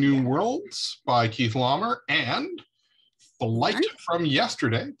Envoy to New Worlds by Keith Laumer and Flight from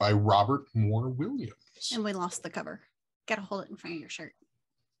Yesterday by Robert Moore Williams. And we lost the cover. Gotta hold it in front of your shirt.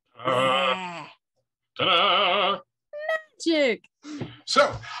 Ta-da! Magic!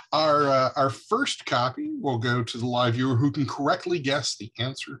 So our first copy will go to the live viewer who can correctly guess the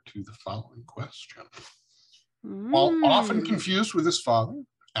answer to the following question. While often confused with his father,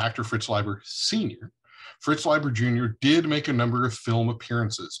 actor Fritz Leiber Sr., Fritz Leiber Jr. did make a number of film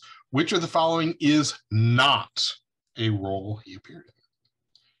appearances. Which of the following is not a role he appeared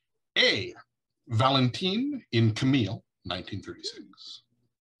in? A. Valentine in Camille, 1936.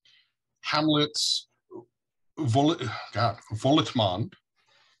 Hamlet's Volitmond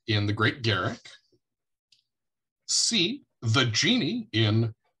in The Great Garrick. C. The Genie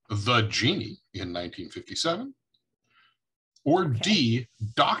in The Genie in 1957. Or D.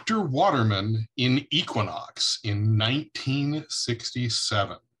 Dr. Waterman in Equinox in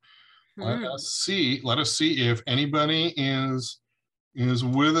 1967. Let us see if anybody is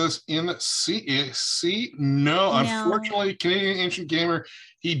with us in C. No, unfortunately, Canadian Ancient Gamer,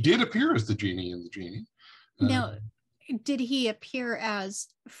 he did appear as the Genie in The Genie. Now, did he appear as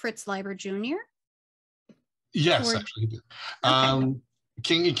Fritz Leiber Jr.? Yes, actually he did. Okay.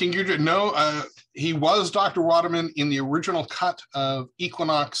 King Gudrid, no, he was Dr. Waterman in the original cut of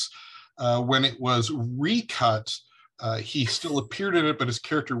Equinox. When it was recut, he still appeared in it, but his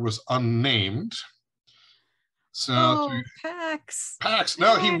character was unnamed. So Pax.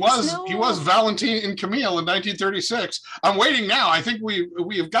 No, he was Valentine in Camille in 1936. I'm waiting now. I think we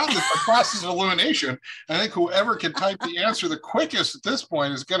have gotten this process of elimination. I think whoever can type the answer the quickest at this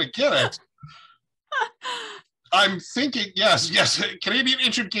point is going to get it. I'm thinking, yes, Canadian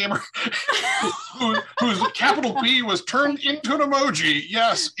Ancient Gamer, whose capital B was turned into an emoji.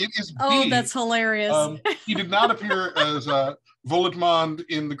 Yes, it is B. Oh, that's hilarious. He did not appear as Volitmond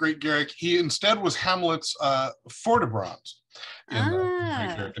in The Great Garrick. He instead was Hamlet's Fortebrand in The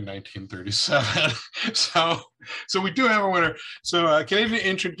Great Garrick in 1937. So we do have a winner. So Canadian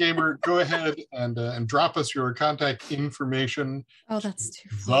Ancient Gamer, go ahead and drop us your contact information. Oh, that's too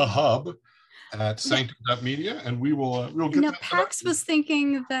funny. The hub at sanctum.media, and we'll get no, Pax was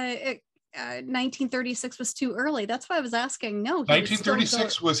thinking that 1936 was too early. That's why I was asking. No,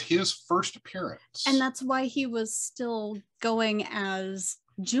 1936 was his first appearance, and that's why he was still going as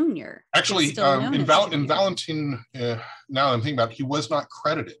Jr. Actually, in Valentin, now that I'm thinking about it, he was not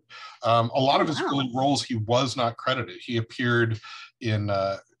credited. A lot of his early roles, he was not credited. He appeared in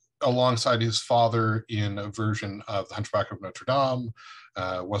alongside his father in a version of The Hunchback of Notre Dame.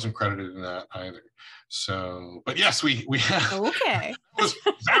 Wasn't credited in that either. So, but yes, we have. Okay.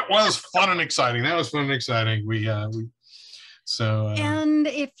 that was fun and exciting. And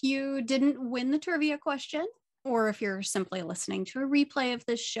if you didn't win the trivia question, or if you're simply listening to a replay of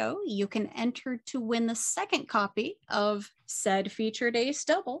this show, you can enter to win the second copy of said featured ace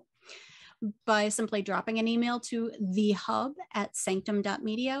double by simply dropping an email to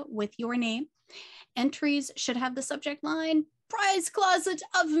thehub@sanctum.media with your name. Entries should have the subject line, Prize Closet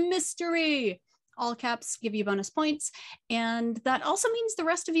of Mystery. All caps give you bonus points. And that also means the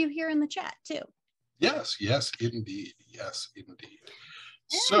rest of you here in the chat too. Yes, indeed. Yes, indeed.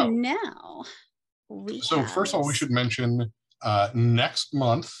 And so now first of all, we should mention next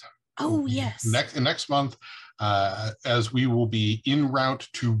month. Oh, yes. Next month, as we will be en route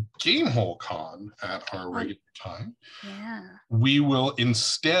to Gamehole Con at our regular time. Yeah. We will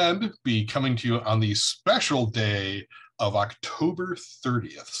instead be coming to you on the special day of October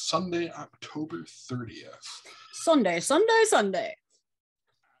 30th, Sunday, October 30th. Sunday.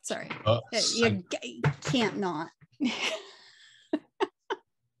 Sorry. You can't not.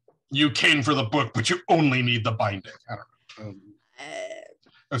 You came for the book, but you only need the binding. I don't know.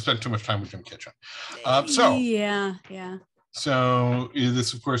 I've spent too much time with Jim Kitchen. Yeah. So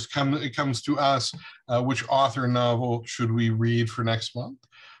this, of course, comes to us. Which author novel should we read for next month?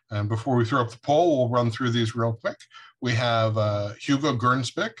 And before we throw up the poll, we'll run through these real quick. We have Hugo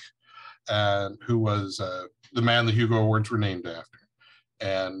Gernsback, who was the man the Hugo Awards were named after.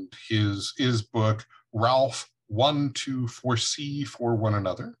 And his book, Ralph 1, 2, 4C for One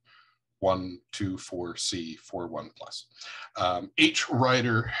Another. 1, 2, 4C, 4, 1 plus. H.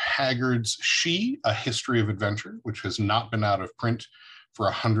 Rider Haggard's She, A History of Adventure, which has not been out of print for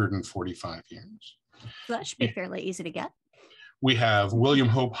 145 years. So that should be fairly easy to get. We have William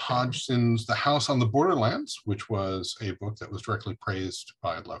Hope Hodgson's The House on the Borderlands, which was a book that was directly praised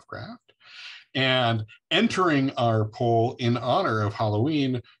by Lovecraft. And entering our poll in honor of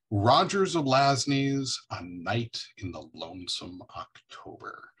Halloween, Roger Zelazny's A Night in the Lonesome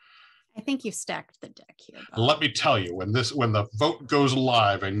October. I think you stacked the deck here, Bob. Let me tell you, when the vote goes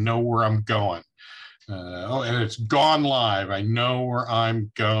live, I know where I'm going. And it's gone live. I know where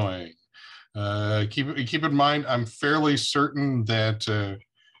I'm going. Keep in mind, I'm fairly certain that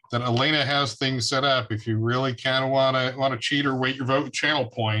Elena has things set up. If you really kind of want to cheat or weight your vote with channel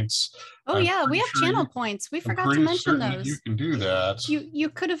points. Oh yeah, we have channel points. We forgot to mention those. You can do that. You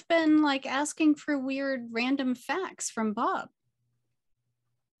could have been like asking for weird random facts from Bob.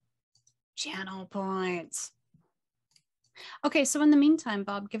 Channel points. Okay, so in the meantime,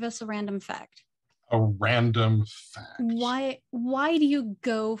 Bob, give us a random fact. A random fact. Why do you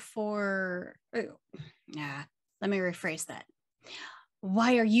go for... let me rephrase that.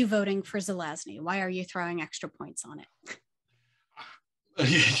 Why are you voting for Zelazny? Why are you throwing extra points on it?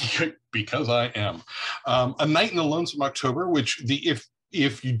 Because I am. A Night in the Lonesome October, which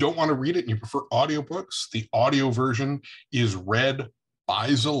if you don't want to read it and you prefer audiobooks, the audio version is read by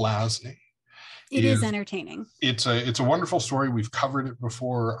Zelazny. It is entertaining. It's a wonderful story. We've covered it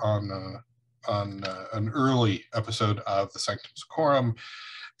before on an early episode of the Sanctum Secorum,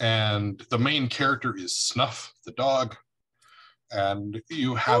 and the main character is Snuff, the dog, and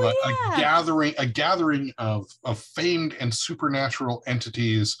you have a gathering of famed and supernatural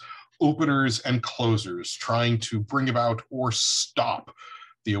entities, openers and closers, trying to bring about or stop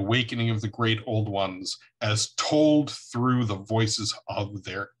the awakening of the great old ones as told through the voices of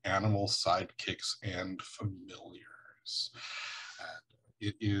their animal sidekicks and familiars.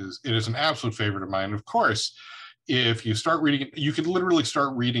 It is an absolute favorite of mine. Of course, if you start reading it, you could literally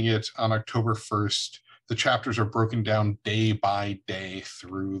start reading it on October 1st. The chapters are broken down day by day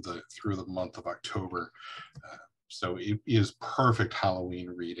through the month of October. So it is perfect Halloween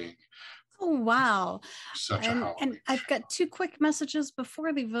reading. Oh, wow. Such a Halloween. And I've got two quick messages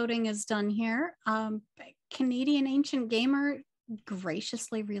before the voting is done here. Canadian Ancient Gamer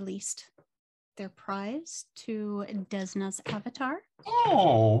graciously released their prize to Desna's avatar.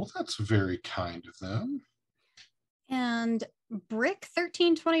 Oh, that's very kind of them. And Brick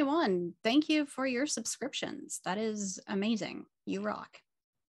 1321, thank you for your subscriptions. That is amazing. You rock.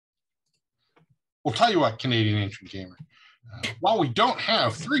 Well, tell you what, Canadian Ancient Gamer, while we don't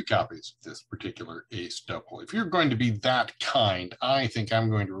have 3 copies of this particular Ace Double, if you're going to be that kind, I think I'm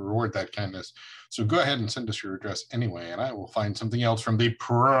going to reward that kindness. So go ahead and send us your address anyway, and I will find something else from the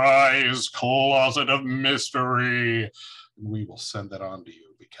Prize Closet of Mystery. And we will send that on to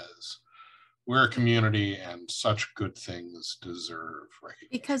you because we're a community and such good things deserve recognition.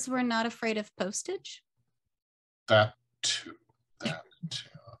 Because we're not afraid of postage? That too. That too.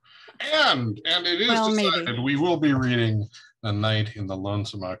 And it is decided maybe. we will be reading A Night in the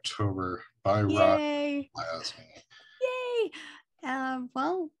Lonesome October by Rob Glasney. Yay!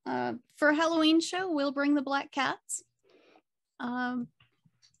 For Halloween show, we'll bring the black cats.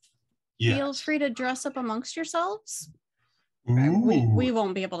 Feel free to dress up amongst yourselves. We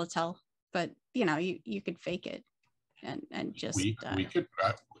won't be able to tell, but you could fake it and just we could we could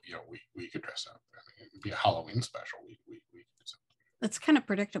dress up. I mean, it'd be a Halloween special. We could do something. It's kind of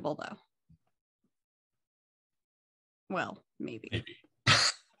predictable though. Well, maybe.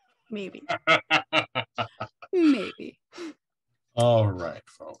 Maybe. Maybe. All right,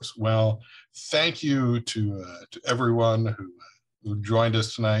 folks. Well, thank you to everyone who joined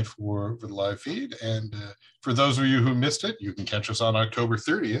us tonight for the live feed. And for those of you who missed it, you can catch us on October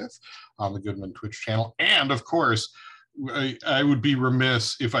 30th on the Goodman Twitch channel. And of course, I would be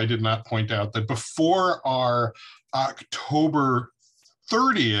remiss if I did not point out that before our October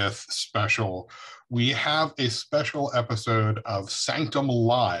 30th special, we have a special episode of Sanctum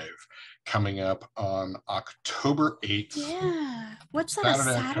Live coming up on October 8th. Yeah. What's that,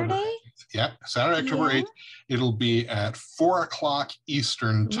 Saturday? Yeah, Saturday, October 8th. It'll be at 4 o'clock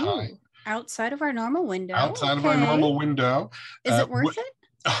Eastern time. Outside of our normal window. Outside of our normal window. Is it worth it?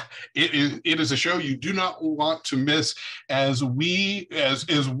 It is a show you do not want to miss, as we,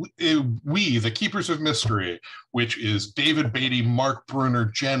 the Keepers of Mystery, which is David Beatty, Mark Bruner,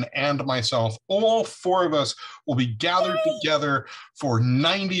 Jen, and myself, all four of us will be gathered together for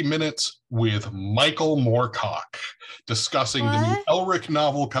 90 minutes with Michael Moorcock, discussing the new Elric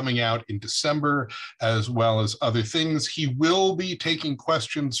novel coming out in December, as well as other things. He will be taking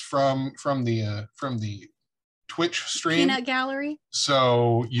questions from the Twitch stream. Peanut Gallery.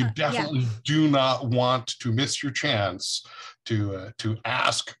 So you definitely do not want to miss your chance to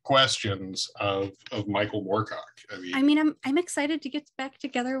ask questions of Michael Moorcock. I mean, I'm excited to get back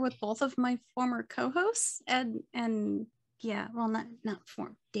together with both of my former co-hosts and yeah, well, not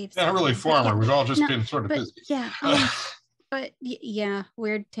former. Dave's not really former. Yeah. We've all just been sort of busy. Yeah, but yeah,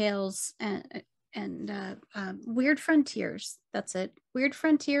 Weird Tales and Weird Frontiers. That's it. Weird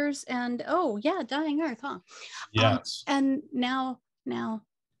Frontiers and Dying Earth, huh? Yes. And now,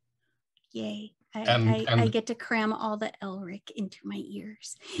 yay! I get to cram all the Elric into my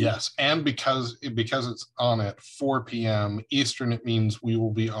ears. Yes, and because it's on at 4 p.m. Eastern, it means we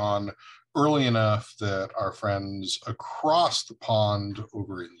will be on early enough that our friends across the pond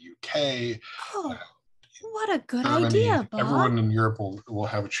over in the UK. Oh. What a good Germany, idea, Bob. Everyone in Europe will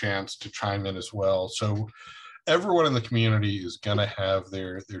have a chance to chime in as well. So everyone in the community is going to have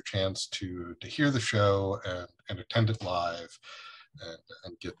their chance to hear the show and attend it live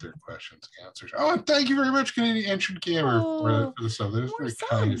and get their questions answered. Oh, and thank you very much, Canadian Ancient Gamer, for the sub. That was very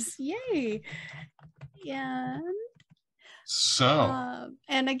kind. Yay. Yeah. So,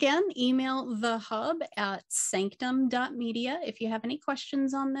 and again, email the hub at sanctum.media if you have any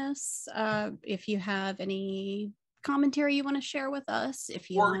questions on this, if you have any commentary you want to share with us, if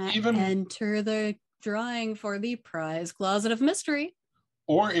you want to enter the drawing for the prize Closet of Mystery.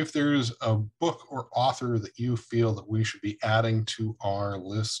 Or if there's a book or author that you feel that we should be adding to our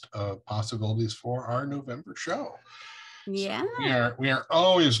list of possibilities for our November show. Yeah. So we are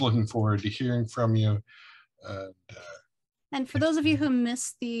always looking forward to hearing from you. And for those of you who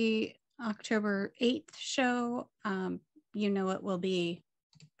missed the October 8th show, it will be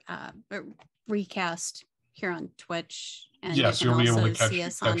recast here on Twitch. And yes, you'll be able to see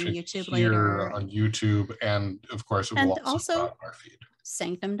us on YouTube later. On YouTube, and of course, it will also be on our feed.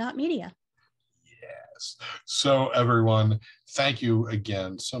 Sanctum.media. Yes. So everyone, thank you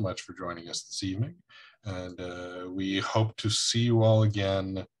again so much for joining us this evening. And we hope to see you all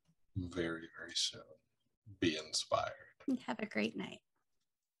again very, very soon. Be inspired. Have a great night.